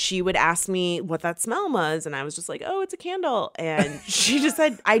she would ask me what that smell was, and I was just like, oh, it's a candle. And she just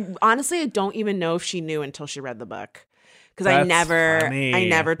said, I don't even know if she knew until she read the book. Because I never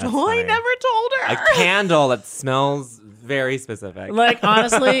told her. A candle that smells very specific. Like,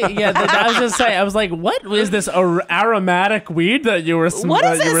 honestly, I was just saying, I was like, what is this aromatic weed that you were smoking? What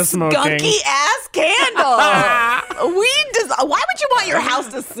is this skunky ass candle? Weed why would you want your house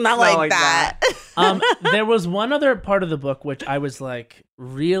to smell like that? There was one other part of the book which I was like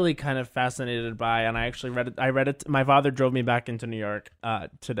really kind of fascinated by, and I actually read it. I read it. My father drove me back into New York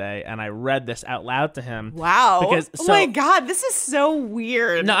today, and I read this out loud to him. Wow! Oh my God, this is so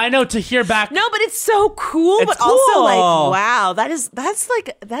weird. No, I know, to hear back. No, but it's so cool. But also like, wow, that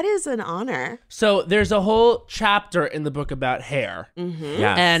is an honor. So there's a whole chapter in the book about hair. Mm-hmm.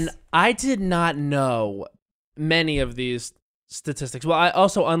 Yes. And I did not know many of these statistics. Well, I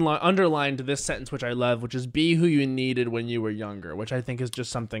also underlined this sentence, which I love, which is be who you needed when you were younger, which I think is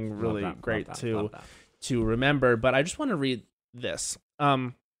just something really great to remember. But I just want to read this.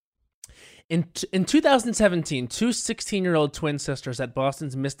 In 2017, two 16-year-old twin sisters at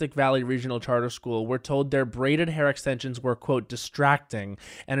Boston's Mystic Valley Regional Charter School were told their braided hair extensions were, quote, distracting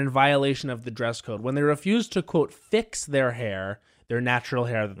and in violation of the dress code. When they refused to, quote, fix their hair, their natural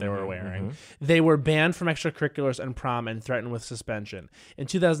hair that they were wearing, they were banned from extracurriculars and prom and threatened with suspension. In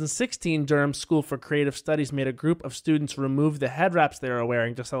 2016, Durham School for Creative Studies made a group of students remove the head wraps they were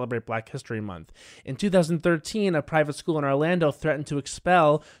wearing to celebrate Black History Month. In 2013, a private school in Orlando threatened to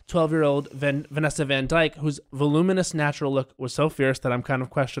expel 12-year-old Vanessa Van Dyke, whose voluminous natural look was so fierce that I'm kind of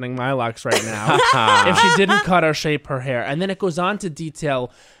questioning my locks right now, if she didn't cut or shape her hair. And then it goes on to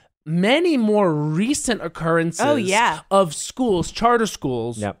detail many more recent occurrences of schools, charter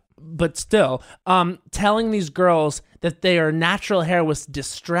schools, but still, telling these girls that their natural hair was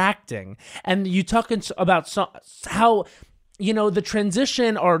distracting. And you talk about how the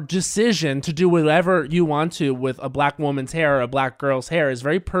transition or decision to do whatever you want to with a black woman's hair or a black girl's hair is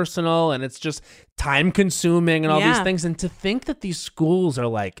very personal, and it's just time consuming and all these things. And to think that these schools are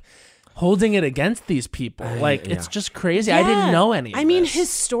like holding it against these people, it's just crazy. I didn't know any of I mean, this.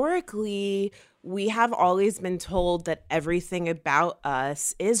 historically, we have always been told that everything about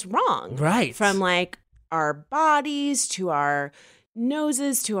us is wrong. Right. From like our bodies to our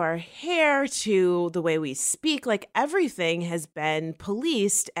noses to our hair to the way we speak, like everything has been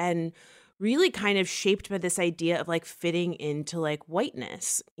policed and really kind of shaped by this idea of like fitting into like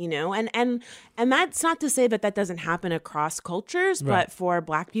whiteness, and that's not to say that doesn't happen across cultures, Right. but for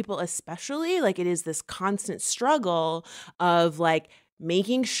Black people especially, like it is this constant struggle of like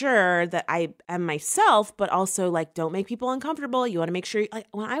making sure that I am myself, but also like don't make people uncomfortable. You want to make sure, like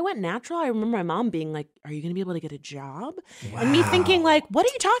when I went natural, I remember my mom being like, "Are you going to be able to get a job?" And me thinking like, "What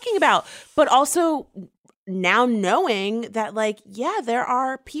are you talking about?" But also now knowing that like, yeah, there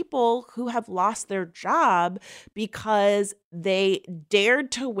are people who have lost their job because they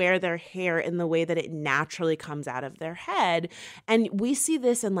dared to wear their hair in the way that it naturally comes out of their head. And we see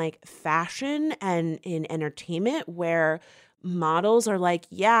this in like fashion and in entertainment where models are like,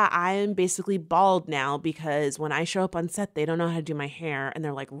 yeah, I am basically bald now because when I show up on set, they don't know how to do my hair and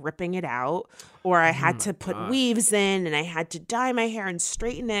they're like ripping it out. Or I had to put weaves in and I had to dye my hair and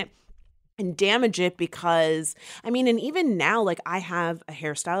straighten it and damage it because, and even now, like I have a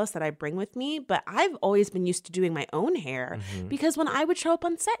hairstylist that I bring with me, but I've always been used to doing my own hair because when I would show up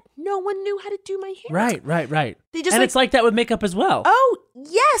on set, no one knew how to do my hair. Right. They just and it's like that with makeup as well. Oh,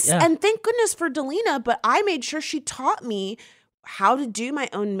 yes. Yeah. And thank goodness for Delina, but I made sure she taught me how to do my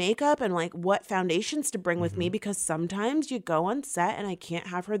own makeup and like what foundations to bring with me, because sometimes you go on set and I can't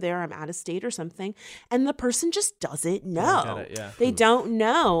have her there, I'm out of state or something, and the person just doesn't know. They don't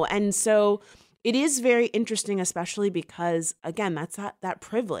know. And so it is very interesting, especially because, again, that's that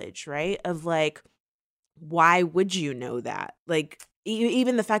privilege, right? Of like, why would you know that? Like,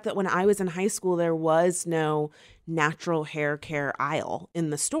 even the fact that when I was in high school, there was no natural hair care aisle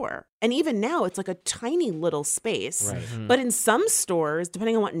in the store. And even now, it's like a tiny little space. Right. But in some stores,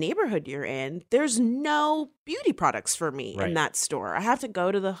 depending on what neighborhood you're in, there's no beauty products for me in that store. I have to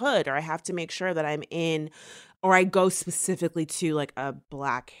go to the hood, or I have to make sure that I'm in, or I go specifically to like a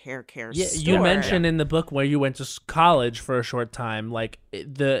black hair care store. You mentioned in the book where you went to college for a short time, like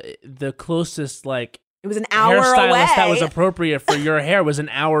the closest like it was an hour hairstylist away. that was appropriate for your hair was an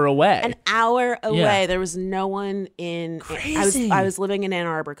hour away. An hour away. Yeah. There was no one in. Crazy. I was living in Ann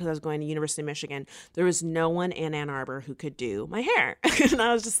Arbor because I was going to University of Michigan. There was no one in Ann Arbor who could do my hair, and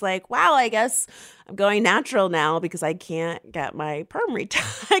I was just like, "Wow, I guess I'm going natural now because I can't get my perm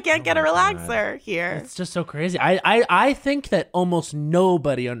I can't get a relaxer here." It's just so crazy. I think that almost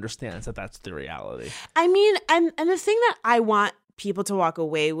nobody understands that that's the reality. And the thing that I want people to walk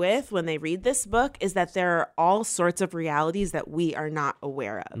away with when they read this book is that there are all sorts of realities that we are not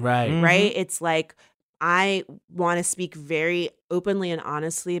aware of. Right? It's like, I want to speak very openly and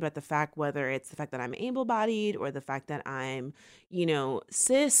honestly about the fact, whether it's the fact that I'm able-bodied or the fact that I'm,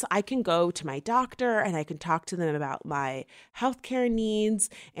 cis. I can go to my doctor and I can talk to them about my healthcare needs,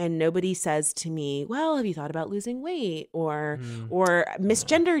 and nobody says to me, "Well, have you thought about losing weight?" or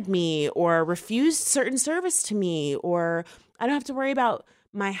misgendered me, or refused certain service to me, or I don't have to worry about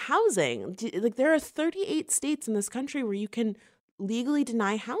my housing. Like, there are 38 states in this country where you can legally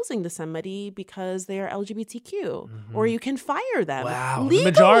deny housing to somebody because they are LGBTQ, or you can fire them. Wow, legally,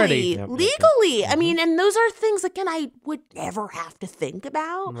 the majority. Legally. I mean, and those are things, again, I would never have to think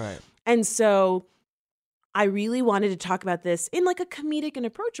about. Right. And so I really wanted to talk about this in like a comedic and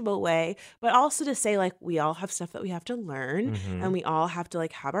approachable way, but also to say like we all have stuff that we have to learn, and we all have to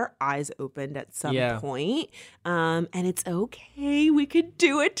like have our eyes opened at some point. And it's okay. We could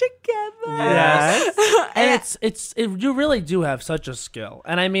do it together. Yes. And you really do have such a skill.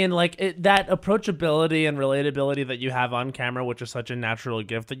 And I mean, like that approachability and relatability that you have on camera, which is such a natural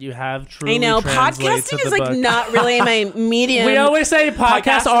gift that you have, truly I know translates to podcasting the is like book. not really my medium. We always say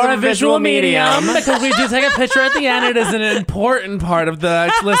podcasts are a visual medium because we do take a picture at the end. It is an important part of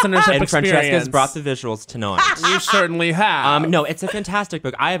the listenership And experience. Francesca's brought the visuals tonight. You certainly have. No, it's a fantastic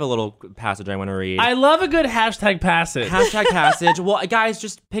book. I have a little passage I want to read. I love a good hashtag passage. Hashtag passage. Well, guys,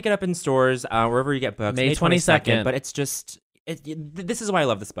 just pick it up in stores, wherever you get books. May 22nd. But it's just, this is why I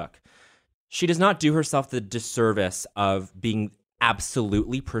love this book. She does not do herself the disservice of being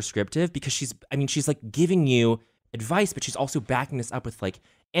absolutely prescriptive, because she's like giving you advice, but she's also backing this up with like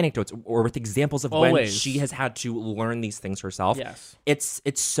anecdotes or with examples of when she has had to learn these things herself. Yes. It's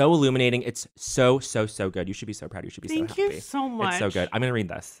so illuminating. It's so good. You should be so proud. You should be so happy. Thank you so much. It's so good. I'm going to read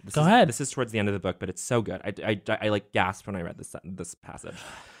this. Go ahead. This is towards the end of the book, but it's so good. I like gasped when I read this passage.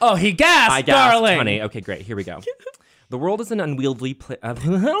 Oh, he gasped, I gasped, darling. honey. Okay, great. Here we go. The world is an unwieldy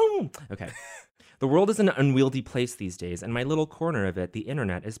okay. The world is an unwieldy place these days, and my little corner of it, the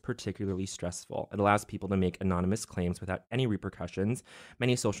internet, is particularly stressful. It allows people to make anonymous claims without any repercussions.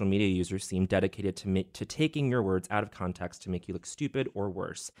 Many social media users seem dedicated to taking your words out of context to make you look stupid or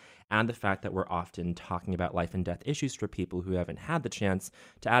worse. And the fact that we're often talking about life and death issues for people who haven't had the chance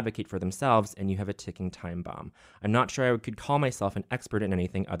to advocate for themselves, and you have a ticking time bomb. I'm not sure I could call myself an expert in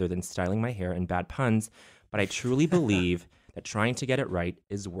anything other than styling my hair and bad puns, but I truly believe that trying to get it right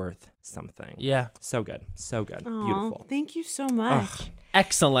is worth something. Yeah. So good. So good. Aww, Beautiful. Thank you so much.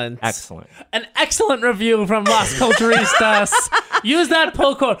 Excellent. Excellent. An excellent review from Las Culturistas. Use that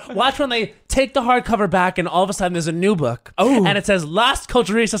pull code. Watch when they take the hardcover back and all of a sudden there's a new book. Oh. And it says Las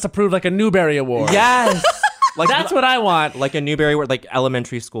Culturistas approved, like a Newbery Award. Yes. Like that's what I want. Like a Newbery Award, like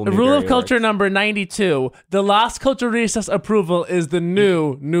elementary school Newbery Rule of Culture Awards. number 92. The Las Culturistas approval is the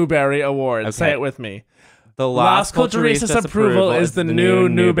new Newbery Award. Okay. Say it with me. The Las Culturistas approval is the new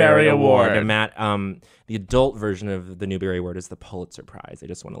Newbery Award. And Matt, the adult version of the Newbery Award is the Pulitzer Prize. I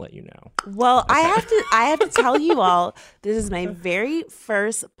just want to let you know. Well, okay. I have to tell you all, this is my very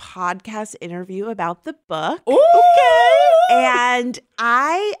first podcast interview about the book. Ooh! Okay. And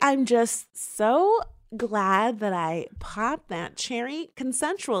I'm just so glad that I popped that cherry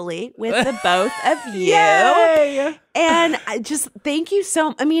consensually with the both of you. Yay! And I just thank you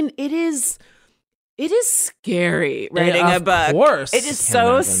so. I mean, it is scary writing a book. Of course. It is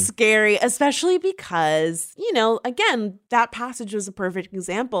so scary, especially because, again, that passage was a perfect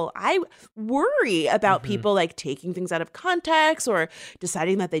example. I worry about people like taking things out of context or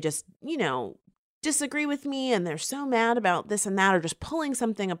deciding that they just, disagree with me and they're so mad about this and that, or just pulling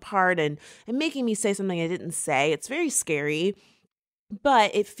something apart and making me say something I didn't say. It's very scary,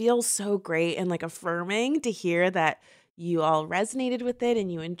 but it feels so great and like affirming to hear that you all resonated with it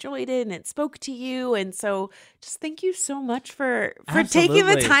and you enjoyed it and it spoke to you. And so just thank you so much for taking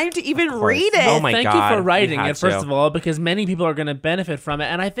the time to even read it. Oh my Thank God. you for writing We had it, first to. of all, because many people are going to benefit from it.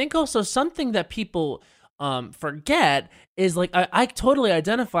 And I think also something that people forget is like, I totally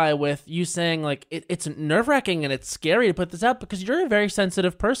identify with you saying like it's nerve-wracking and it's scary to put this out because you're a very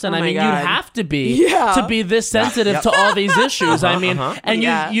sensitive person. Oh I mean, God. you have to be to be this sensitive to all these issues. I mean,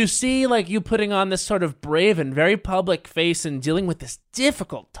 and you see like you putting on this sort of brave and very public face and dealing with this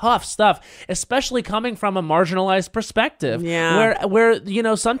difficult, tough stuff, especially coming from a marginalized perspective. Yeah.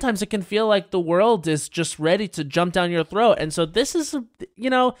 Where sometimes it can feel like the world is just ready to jump down your throat. And so this is,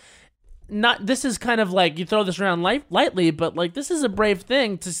 this is kind of like you throw this around lightly, but like this is a brave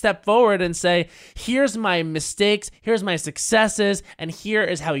thing to step forward and say, here's my mistakes, here's my successes, and here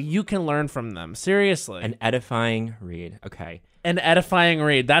is how you can learn from them. Seriously. An edifying read. Okay. An edifying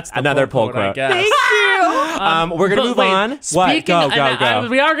read. That's the another pull quote, I quote. guess. Thank you. We're gonna move on. What? Speaking, Go.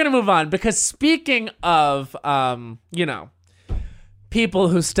 We are gonna move on because speaking of, people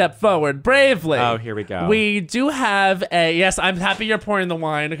who step forward bravely. Oh, here we go. We do have yes, I'm happy you're pouring the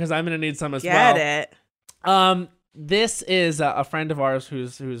wine because I'm going to need some as well. Get it. This is a friend of ours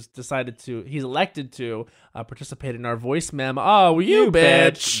who's he's elected to participate in our voice memo. Oh, you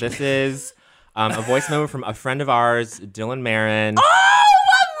bitch. This is a voice memo from a friend of ours, Dylan Marin. Oh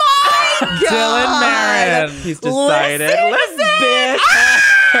my God. Dylan Marin. He's decided. Listen. Bitch.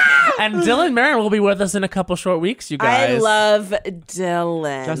 And Dylan Marin will be with us in a couple short weeks, you guys. I love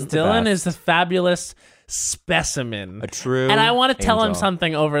Dylan. Just the Dylan best. is a fabulous specimen. A true And I want to tell him angel.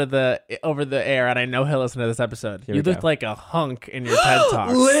 something over the air, and I know he'll listen to this episode. Here You we looked go. like a hunk in your TED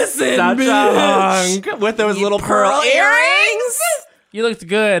Talks. Listen, Such a hunk with those little pearl earrings. You looked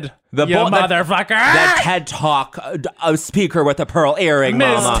good, The you motherfucker. That TED Talk speaker with a pearl earring,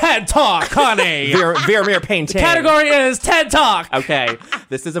 Miss mama. TED Talk, honey. Veer painting. Category is TED Talk. Okay,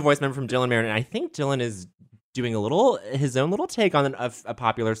 this is a voice memo from Dylan Marin, and I think Dylan is doing his own little take on a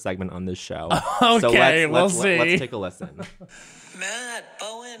popular segment on this show. Okay, so we'll let's see. take a listen. Matt,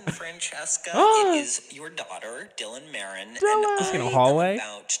 Bowen, Francesca, it is your daughter, Dylan Marin, and Just in a I hallway? am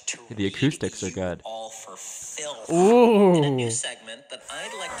about to The acoustics read are good. you all for filth Ooh. in a new segment that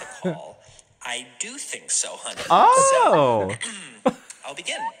I'd like to call I Do Think So, Honey. Oh, So, I'll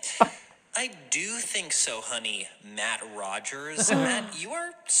begin. I I do think so, honey. Matt Rogers. Matt, you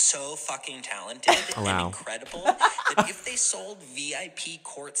are so fucking talented and incredible that if they sold VIP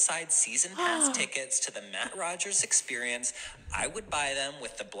courtside season pass tickets to the Matt Rogers experience, I would buy them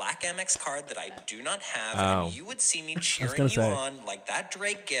with the black Amex card that I do not have, and you would see me cheering you on like that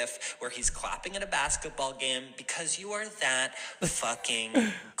Drake gif where he's clapping at a basketball game because you are that fucking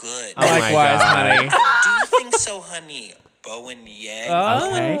good. Likewise, honey. I do think so, honey. Bowen Yang.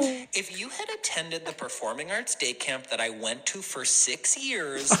 Okay. If you had attended the performing arts day camp that I went to for 6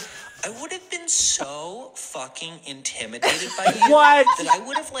 years, I would have been so fucking intimidated by you that I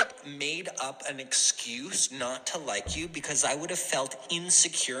would have made up an excuse not to like you because I would have felt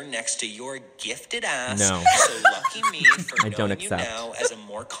insecure next to your gifted ass. No. So lucky me for knowing you now as a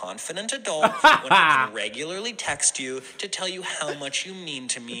more confident adult when I can regularly text you to tell you how much you mean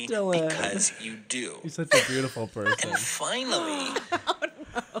to me because you do. You're such a beautiful person. And finally,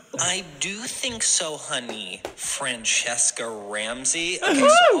 I do think so, honey, Francesca Ramsey. Okay,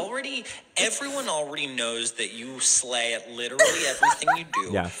 so everyone already knows that you slay at literally everything you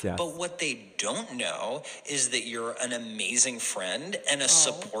do. Yes. But what they don't know is that you're an amazing friend and a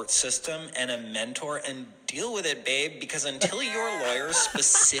support system and a mentor, and deal with it, babe, because until your lawyers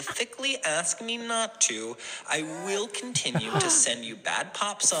specifically ask me not to, I will continue to send you bad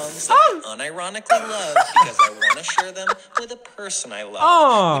pop songs that I unironically love because I want to share them with a person I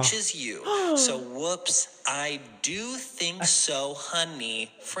love, which is you. So whoops, I do think so,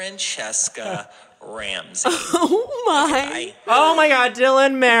 honey, Francesca Ramsey. Oh my. Oh my God,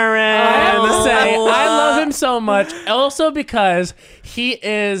 Dylan Marin. I have to say, I love him so much. Also because he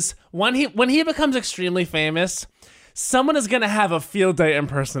is, when he becomes extremely famous, someone is going to have a field day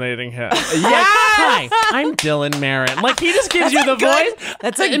impersonating him. Yeah. Hi, I'm Dylan Marin. Like, he just gives you the voice.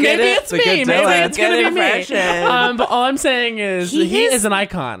 That's a good. Maybe it's me. Maybe it's going to be me. But all I'm saying is he is an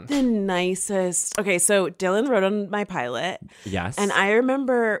icon. The nicest. Okay, so Dylan wrote on my pilot. Yes. And I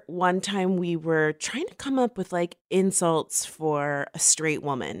remember one time we were trying to come up with insults for a straight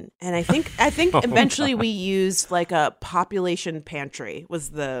woman. And I think eventually we used a population pantry was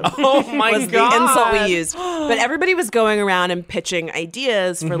the the insult we used. But everybody was going around and pitching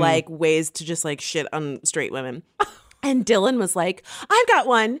ideas for ways to just shit on straight women. And Dylan was like, I've got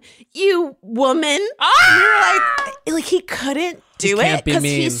one, you woman. And we were like he couldn't do it because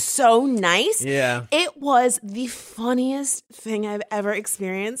he's so nice. Yeah. It was the funniest thing I've ever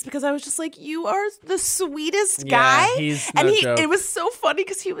experienced because I was just like, you are the sweetest guy. He's no joke. It was so funny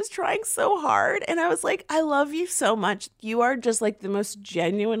because he was trying so hard. And I was like, I love you so much. You are just the most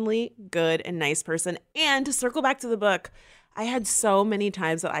genuinely good and nice person. And to circle back to the book, I had so many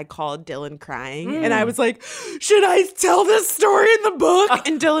times that I called Dylan crying and I was like, should I tell this story in the book?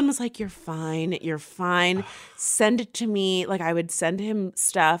 And Dylan was like, you're fine. Send it to me. I would send him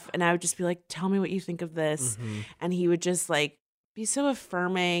stuff and I would just be like, tell me what you think of this. And he would just be so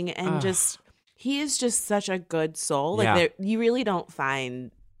affirming and he is just such a good soul. You really don't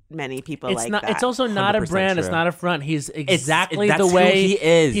find many people that. It's also not a brand. True. It's not a front. He's exactly that's the way who he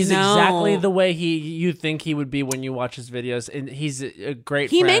is. He's exactly the way you think he would be when you watch his videos. And he's a great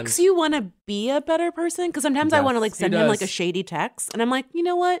He friend. makes you want to be a better person because sometimes I want to send him a shady text and I'm like, you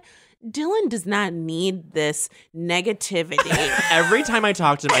know what? Dylan does not need this negativity. Every time I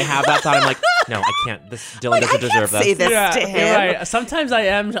talk to him, I have that thought. I'm like, no, I can't. Dylan doesn't deserve this. Say this to him. You're right. Sometimes I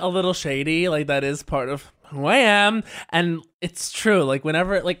am a little shady. That is part of who I am. And it's true.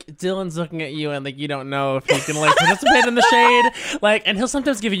 Whenever Dylan's looking at you and you don't know if he's gonna participate in the shade. And he'll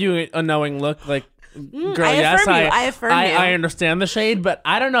sometimes give you a knowing look girl, I affirm you. I understand the shade, but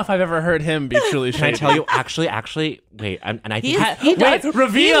I don't know if I've ever heard him be truly shady. Can I tell you? Actually, wait. And I think he does.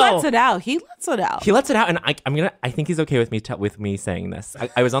 Reveal. He lets it out. He lets it out, and I think he's okay with me saying this.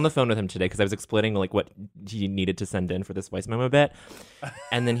 I was on the phone with him today because I was explaining what he needed to send in for this voice memo bit,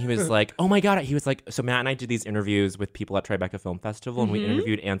 and then he was like, "Oh my God!" He was like, "So Matt and I did these interviews with people at Tribeca Film Festival, and we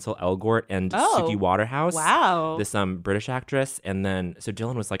interviewed Ansel Elgort and Suki Waterhouse, wow, this British actress." And then so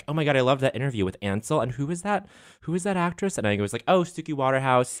Dylan was like, "Oh my God, I love that interview with Ansel." And who is that? Who is that actress? And I was like, "Oh, Suki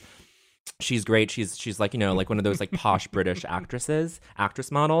Waterhouse. She's great. She's one of those posh British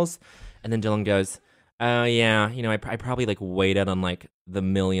actress models." And then Dylan goes, "Oh yeah, I probably waited on the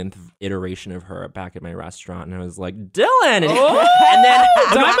millionth iteration of her back at my restaurant." And I was like, "Dylan!" And then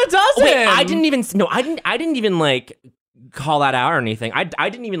dime a dozen. Wait, I didn't even call that out or anything. I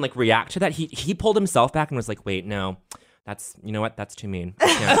didn't even react to that. He pulled himself back and was like, "Wait, no. That's, you know what? That's too mean.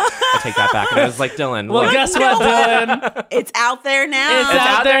 I take that back. And I was like, Dylan. Well, look. guess what, Dylan? It's out there now. It's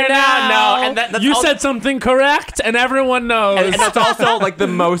out there now. No, and that's you said something correct, and everyone knows. And that's also like the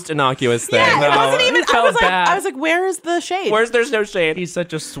most innocuous thing. Yeah, it wasn't even. bad. I was like, where is the shade? There's no shade. He's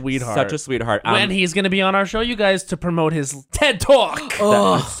such a sweetheart. Such a sweetheart. When he's going to be on our show, you guys, to promote his TED Talk.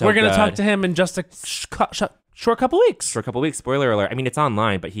 We're going to talk to him in just a short couple weeks. For a couple weeks. Spoiler alert. I mean, it's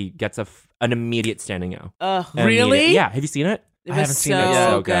online, but he gets an immediate standing O. Really? Yeah. Have you seen it? It I haven't seen it yet.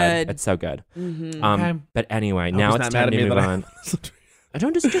 So good. It's so good. Mm-hmm. Okay. But anyway, now it's time to move on. I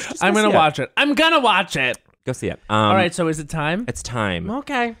don't just I'm going to watch it. I'm going to watch it. Go see it. All right, so is it time? It's time.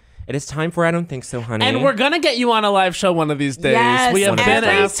 Okay. It is time for I Don't Think So, Honey. And we're going to get you on a live show one of these days. Yes, we have been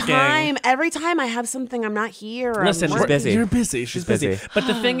asking. Every time I have something, I'm not here. Listen, She's busy. You're busy. She's busy. But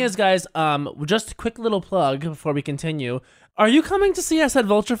the thing is, guys, just a quick little plug before we continue. Are you coming to see us at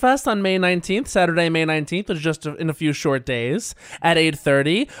VultureFest on May 19th, Saturday, May 19th, which is just in a few short days at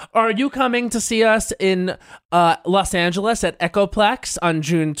 8:30? Are you coming to see us in Los Angeles at Echoplex on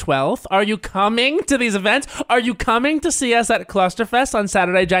June 12th? Are you coming to these events? Are you coming to see us at Clusterfest on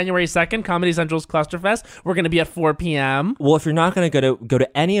Saturday, January 2nd, Comedy Central's Clusterfest? We're going to be at 4 p.m. Well, if you're not going to go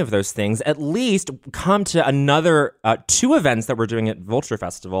to any of those things, at least come to another 2 events that we're doing at Vulture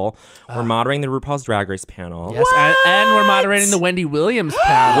Festival. We're moderating the RuPaul's Drag Race panel. Yes, and we're moderating the Wendy Williams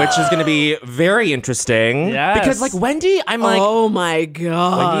panel, which is going to be very interesting. Yes. Because like Wendy, I'm like, oh my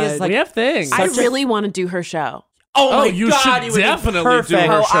God. Wendy is like, we have things. I really want to do her show. oh my you God, should definitely do perfect.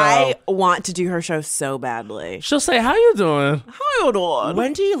 her show. I want to do her show so badly. She'll say, "How you doing?" How you doing?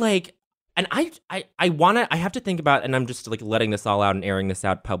 Wendy, like, and I have to think about, and I'm just like letting this all out and airing this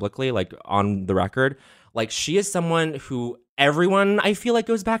out publicly, like on the record. Like, she is someone who everyone I feel like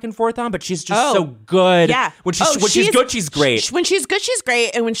goes back and forth on, but she's just so good. Yeah. When she's good, she's great. When she's good, she's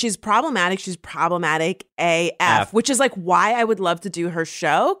great. And when she's problematic AF, which is like why I would love to do her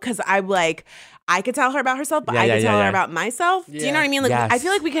show. Cause I'm like, I could tell her about herself, but I could tell her about myself. Do you know what I mean? Like, Yes. I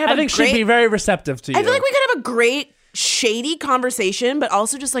feel like we could have I think she'd be very receptive to you. I feel like we could have a great shady conversation, but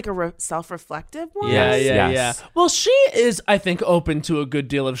also just like a self-reflective one. Yeah. Well, she is, I think, open to a good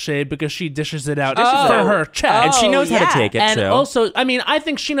deal of shade because she dishes it out for her chat. And she knows how to take it, and too. also, I mean, I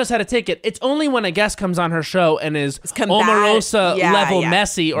think she knows how to take it. It's only when a guest comes on her show and is Omarosa level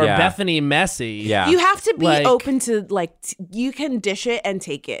messy or Bethany messy. Yeah. You have to be Like- open to, like, you can dish it and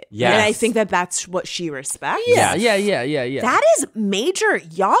take it. Yes. And I think that that's what she respects. Yeah. That is major.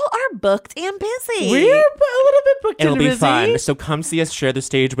 Y'all are booked and busy. We're a little bit booked It'll and be busy. fun. So come see us share the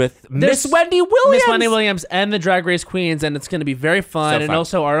stage with There's Miss Wendy Williams. Miss Wendy Williams and the Drag Race Queens, and it's going to be very fun. So And fun.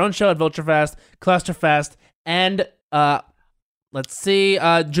 also our own show at VultureFest, Clusterfest, and let's see,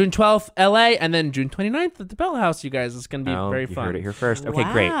 June 12th, LA, and then June 29th at the Bell House, you guys. It's going to be very fun. You heard it here first. Okay,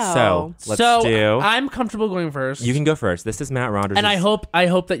 Wow. great. So let's do. I'm comfortable going first. You can go first. This is Matt Rogers. And I hope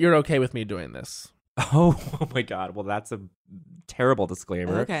that you're okay with me doing this. Oh my God. Well, that's a terrible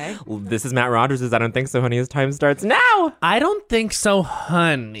disclaimer. Okay. This is Matt Rogers' I Don't Think So, Honey. His time starts now. I don't think so,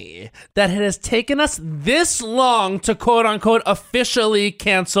 honey, that it has taken us this long to quote unquote officially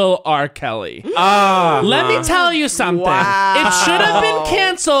cancel R. Kelly. Let me tell you something. Wow. It should have been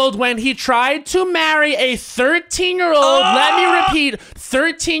canceled when he tried to marry a 13-year-old, let me repeat,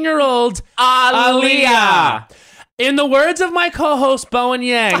 13-year-old Aaliyah. In the words of my co-host Bowen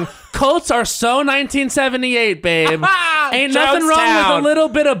Yang, cults are so 1978, babe. Ain't nothing wrong with a little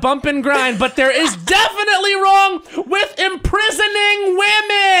bit of bump and grind, but there is definitely wrong with imprisoning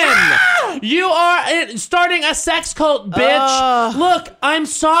women. You are starting a sex cult, bitch. Look, I'm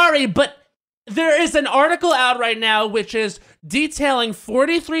sorry, but there is an article out right now which is detailing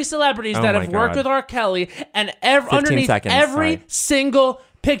 43 celebrities that my have worked God. with R. Kelly, and 15 underneath seconds, every sorry. single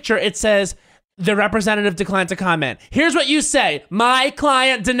picture it says, the representative declined to comment. Here's what you say. My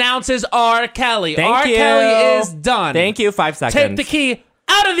client denounces R. Kelly. Thank R. you. Kelly is done. Thank you. 5 seconds. Take the key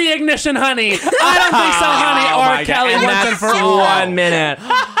out of the ignition, honey. I don't think so, honey. Oh R. my Kelly God. And once and that's for all. 1 minute.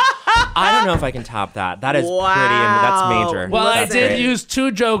 I don't know if I can top that. That is pretty, that's major. Well, That's I did great. use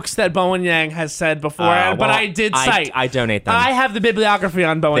 2 jokes that Bowen Yang has said before, but well, I did cite. I donate them. I have the bibliography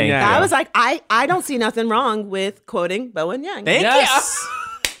on Bowen Thank Yang. you. I was like, I don't see nothing wrong with quoting Bowen Yang. Thank Yes.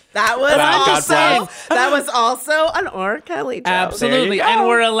 That was I'm just saying. that was also an R. Kelly joke. Absolutely. go. And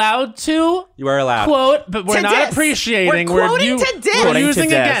we're allowed to You are allowed. quote, but we're To not diss. appreciating. We're quoting to diss. We're Quoting to using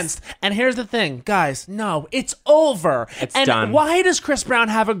diss. against. And here's the thing, guys. No, it's over. It's and done. why does Chris Brown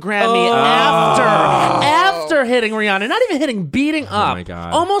have a Grammy after hitting Rihanna? Not even hitting, beating up. my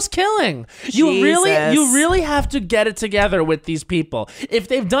God. Almost killing. You really have to get it together with these people. If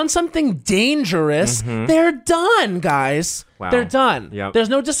they've done something dangerous, they're done, guys. Wow. They're done. Yep. There's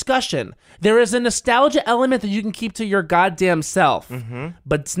no discussion. There is a nostalgia element that you can keep to your goddamn self,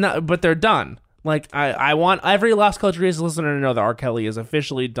 but it's not. But they're done. Like I want every Lost Culture listener to know that R. Kelly is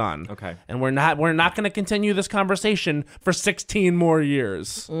officially done. Okay. And we're not going to continue this conversation for 16 more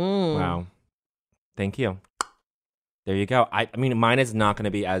years. Wow. Thank you. There you go. I mean, mine is not going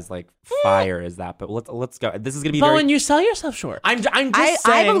to be as like fire as that, but let's go. This is going to be Bowen, you sell yourself short. I'm just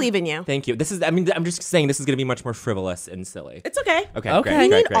saying. I believe in you. Thank you. I'm just saying this is going to be much more frivolous and silly. It's okay. Okay. We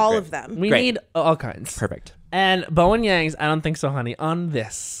need all of them. We need all kinds. Perfect. And Bowen Yang's I Don't Think So, Honey on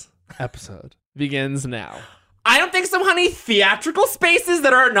this episode begins now. I don't think so, honey. Theatrical spaces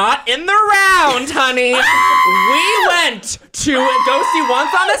that are not in the round, honey. We went to go see Once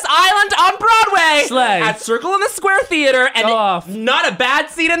on This Island on Broadway Slay. at Circle in the Square Theater, and not a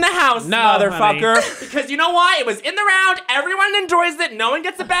bad seat in the house, motherfucker. Because you know why? It was in the round. Everyone enjoys it. No one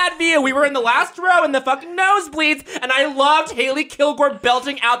gets a bad view. We were in the last row in the fucking nosebleeds, and I loved Haley Kilgore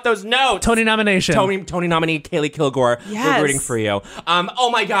belting out those notes. Tony nomination. Tony nominee Haley Kilgore. Yes. We're rooting for you. Oh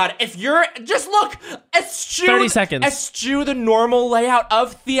my God. If you're just look, eschew 30 seconds. Eschew the normal layout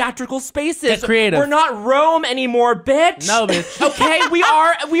of theatrical spaces. Get creative. We're not Rome anymore, bitch. No, bitch. Okay, we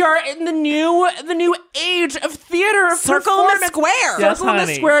are in the new age of theater. Circle in the Square. Yes, Circle in the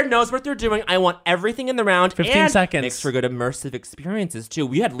honey. Square knows what they're doing. I want everything in the round. 15 and seconds. Makes for good immersive experiences too.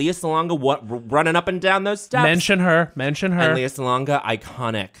 We had Leah Salonga running up and down those steps. Mention her. And Leah Salonga,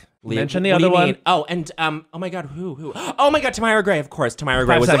 iconic. Mention the what do other you one. mean? Oh, and oh my God, who? Oh my God, Tamara Gray, of course. Tamara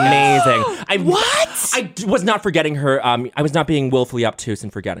Gray 5 was seconds. amazing. What? I was not forgetting her. I was not being willfully obtuse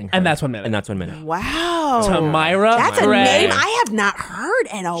and forgetting her. And that's 1 minute. And that's 1 minute. Wow. Tamara That's a Gray. name I have not heard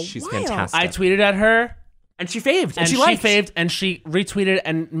in a She's while. fantastic. I tweeted at her. And she faved. And she liked. faved, and she retweeted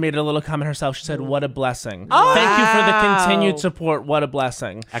and made a little comment herself. She said, "What a blessing! Oh. Thank you for the Wow. continued support. What a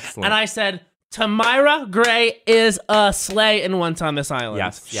blessing!" Excellent. And I said, "Tamara Gray is a slay in Once on This Island.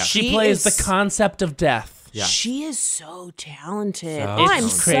 Yes. She She plays is- the concept of death. Yeah. She is so talented. So I'm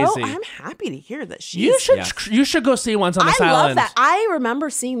crazy. I'm happy to hear that she's. You should go see Once on This I Island. love that. I remember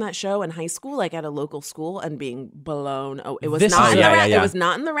seeing that show in high school, like at a local school, and being blown. Oh, it was This not is- in Yeah, the round. yeah. It was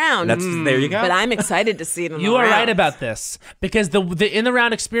not in the round. That's there you go. But I'm excited to see it in the You are round. right about this because the in the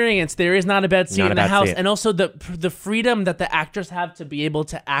round experience there is not a bad seat Not in a the bad house, seat. and also the freedom that the actors have to be able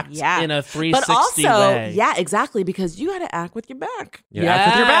to act Yeah. in a 360 But also, way. yeah, exactly, because you got to act with your back. You act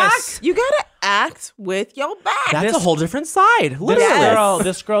with your back. Yes. You got to act with your back. That's This- a whole different side. Literally.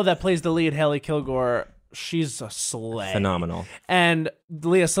 This girl that plays the lead, Haley Kilgore, she's a slay. Phenomenal. And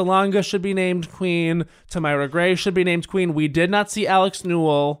Leah Salonga should be named queen. Tamara Gray should be named queen. We did not see Alex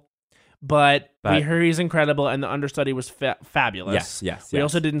Newell, but we heard he's incredible, and the understudy was fabulous. Yes. We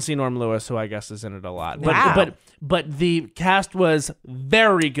also didn't see Norm Lewis, who I guess is in it a lot. Wow. But the cast was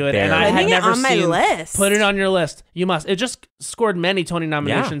very good, and I Very had Putting it never on my seen. list. Put it on your list. You must. It just scored many Tony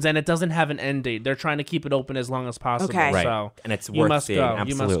nominations, and it doesn't have an end date. They're trying to keep it open as long as possible. Okay. Right. So And it's you worth must seeing. go.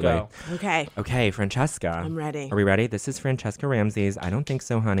 Absolutely. You must go. Okay. Okay, Francesca. I'm ready. Are we ready? This is Francesca Ramsey's I Don't Think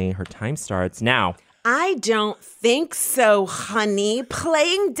So, Honey. Her time starts now. I don't think so, honey.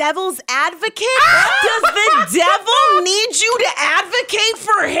 Playing devil's advocate? Does the devil need you to advocate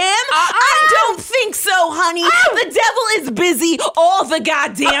for him? I don't think so, honey. The devil is busy all the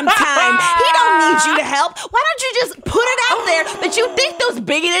goddamn time. He don't need you to help. Why don't you just put it out there that you think those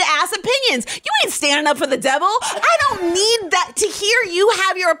bigoted ass opinions? You ain't standing up for the devil. I don't need that to hear you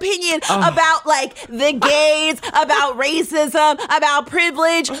have your opinion about like the gays, about racism, about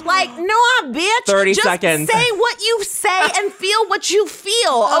privilege. Like, no, bitch. 30 Just seconds. say what you say and feel what you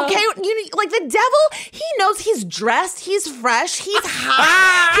feel, okay? You like the devil, he knows he's dressed, he's fresh, he's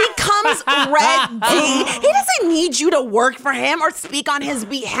hot, he comes ready. He doesn't need you to work for him or speak on his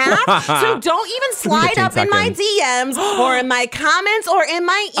behalf. So don't even slide 15 up in my seconds. DMs or in my comments or in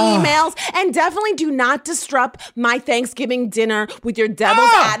my emails, and definitely do not disrupt my Thanksgiving dinner with your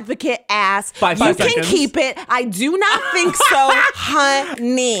devil's advocate ass. 5 you seconds. can keep it. I do not think so,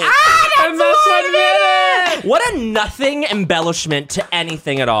 honey. And that's 1 minute. What a nothing embellishment to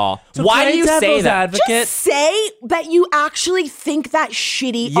anything at all. So Why play do you say devil's that? advocate. Just say that you actually think that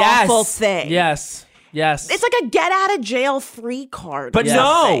shitty, Yes. awful thing. Yes. It's like a get out of jail free card. But or no.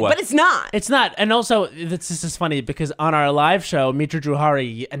 something. But it's not. It's not. And also, this is funny because on our live show, Mitra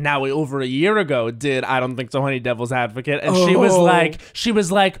Jouhari, now over a year ago, did I Don't Think So, Honey, Devil's Advocate. And she was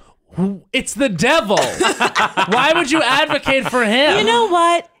like, it's the devil. Why would you advocate for him? You know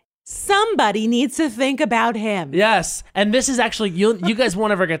what? Somebody needs to think about him. Yes, and this is actually you guys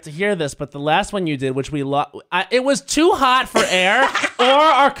won't ever get to hear this, but the last one you did, which we it was too hot for air or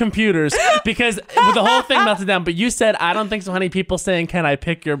our computers because the whole thing melted down. But you said, "I don't think so, honey." People saying, "Can I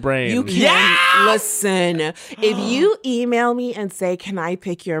pick your brain?" You can listen. If you email me and say, "Can I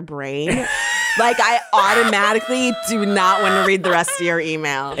pick your brain?" Like, I automatically do not want to read the rest of your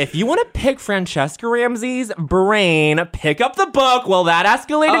email. If you want to pick Francesca Ramsey's brain, pick up the book. Well, that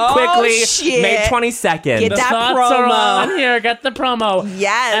escalated quickly. Shit. May 22nd. Get The that thoughts promo. are on here. Get the promo.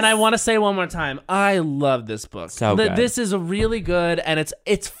 Yes. And I want to say one more time, I love this book. So good. This is a really good, and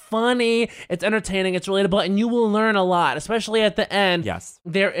it's funny, it's entertaining, it's relatable, and you will learn a lot, especially at the end. Yes.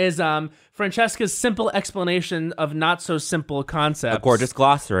 There is Francesca's simple explanation of not so simple concepts. A gorgeous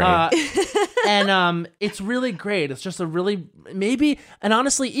glossary. And it's really great. It's just a really, and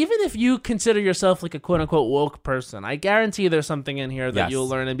honestly, even if you consider yourself like a quote-unquote woke person, I guarantee there's something in here that you'll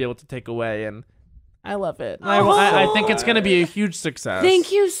learn and be able to take away, and I love it. I think it's going to be a huge success.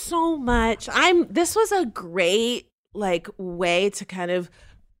 Thank you so much. This was a great way to kind of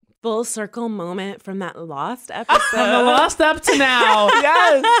full circle moment from that Lost episode. From the Lost up to now.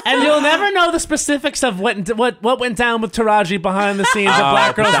 Yes. And you'll never know the specifics of what went down with Taraji behind the scenes of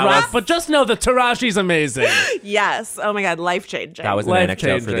Black Girls Rock, but just know that Taraji's amazing. Yes. Oh my God, life-changing. That was an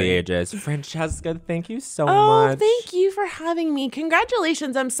anecdote for the ages. Francesca, thank you so much. Thank you for having me.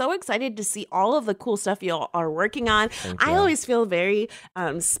 Congratulations. I'm so excited to see all of the cool stuff you all are working on. I always feel very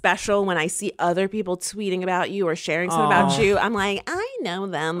special when I see other people tweeting about you or sharing something about you. I'm like, I know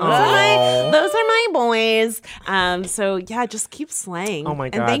them. Those are my boys. So yeah, just keep slaying. Oh my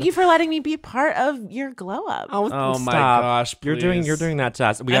God. And thank you for letting me be part of your glow up. Oh my gosh, You're doing that to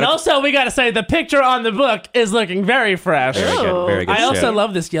us. And also, we got to say the picture on the book is looking very fresh. Very good. Very good. I also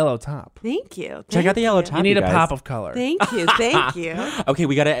love this yellow top. Thank you. Check out the yellow top. You need a guys. pop of color. Thank you. Thank you. Okay,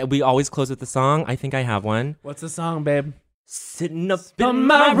 we always close with the song. I think I have one. What's the song, babe? Sitting up in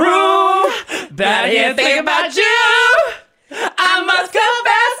my room, bad here thinking about you. I must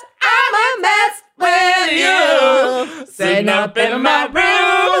confess, I'm a mess with you. Sitting up in my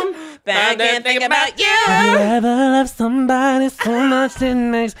room, bad here thinking about you. Have you ever loved somebody so much it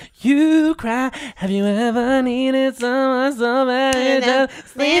makes you cry? Have you ever needed someone so bad you just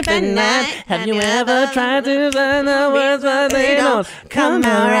sleep at night? Have you ever tried to find the words but they don't come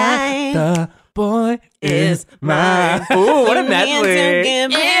out right? The boy is mine. Ooh, what a medley.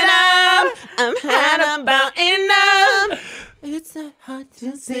 Give it up. I'm had about enough. It's so hard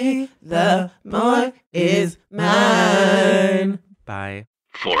to see. The boy is mine. Bye.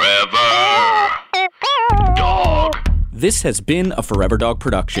 Forever Dog. This has been a Forever Dog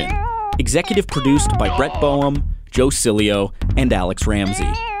production. Executive produced by Brett Boehm, Joe Cilio, and Alex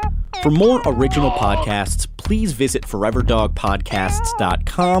Ramsey. For more original podcasts, please visit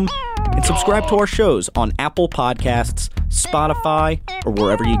foreverdogpodcasts.com and subscribe to our shows on Apple Podcasts, Spotify, or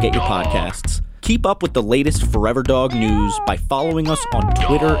wherever you get your podcasts. Keep up with the latest Forever Dog news by following us on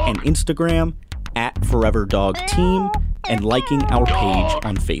Twitter and Instagram @ForeverDogTeam and liking our page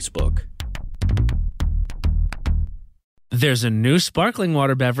on Facebook. There's a new sparkling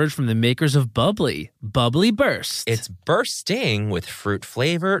water beverage from the makers of Bubbly, Bubbly Burst. It's bursting with fruit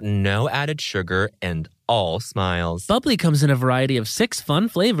flavor, no added sugar, and all smiles. Bubbly comes in a variety of 6 fun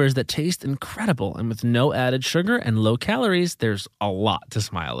flavors that taste incredible, and with no added sugar and low calories, there's a lot to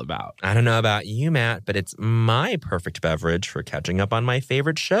smile about. I don't know about you, Matt, but it's my perfect beverage for catching up on my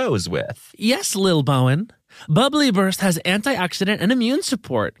favorite shows with. Yes, Lil Bowen. Bubbly Burst has antioxidant and immune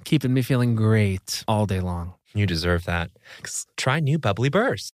support, keeping me feeling great all day long. You deserve that. Try new Bubbly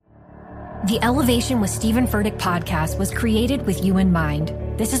Burst. The Elevation with Stephen Furtick podcast was created with you in mind.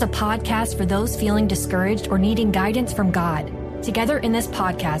 This is a podcast for those feeling discouraged or needing guidance from God. Together in this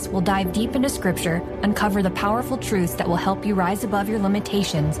podcast, we'll dive deep into scripture, uncover the powerful truths that will help you rise above your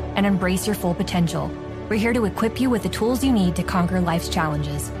limitations and embrace your full potential. We're here to equip you with the tools you need to conquer life's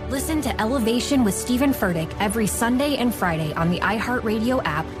challenges. Listen to Elevation with Stephen Furtick every Sunday and Friday on the iHeartRadio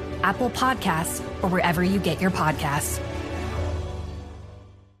app, Apple Podcasts, or wherever you get your podcasts.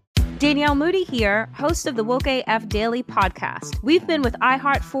 Danielle Moody here, host of the Woke AF Daily podcast. We've been with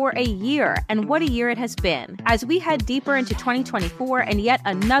iHeart for a year, and what a year it has been. As we head deeper into 2024 and yet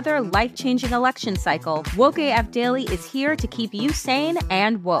another life-changing election cycle, Woke AF Daily is here to keep you sane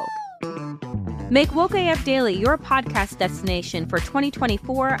and woke. Make Woke AF Daily your podcast destination for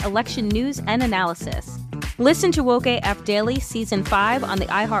 2024 election news and analysis. Listen to Woke AF Daily Season 5 on the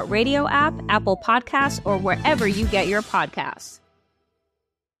iHeartRadio app, Apple Podcasts, or wherever you get your podcasts.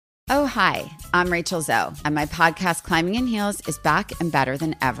 Oh, hi, I'm Rachel Zoe, and my podcast, Climbing in Heels, is back and better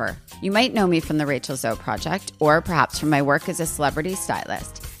than ever. You might know me from the Rachel Zoe Project, or perhaps from my work as a celebrity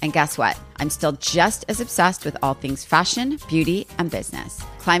stylist. And guess what? I'm still just as obsessed with all things fashion, beauty, and business.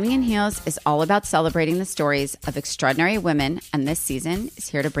 Climbing in Heels is all about celebrating the stories of extraordinary women, and this season is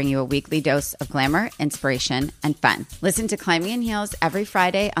here to bring you a weekly dose of glamour, inspiration, and fun. Listen to Climbing in Heels every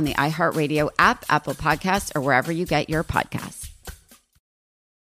Friday on the iHeartRadio app, Apple Podcasts, or wherever you get your podcasts.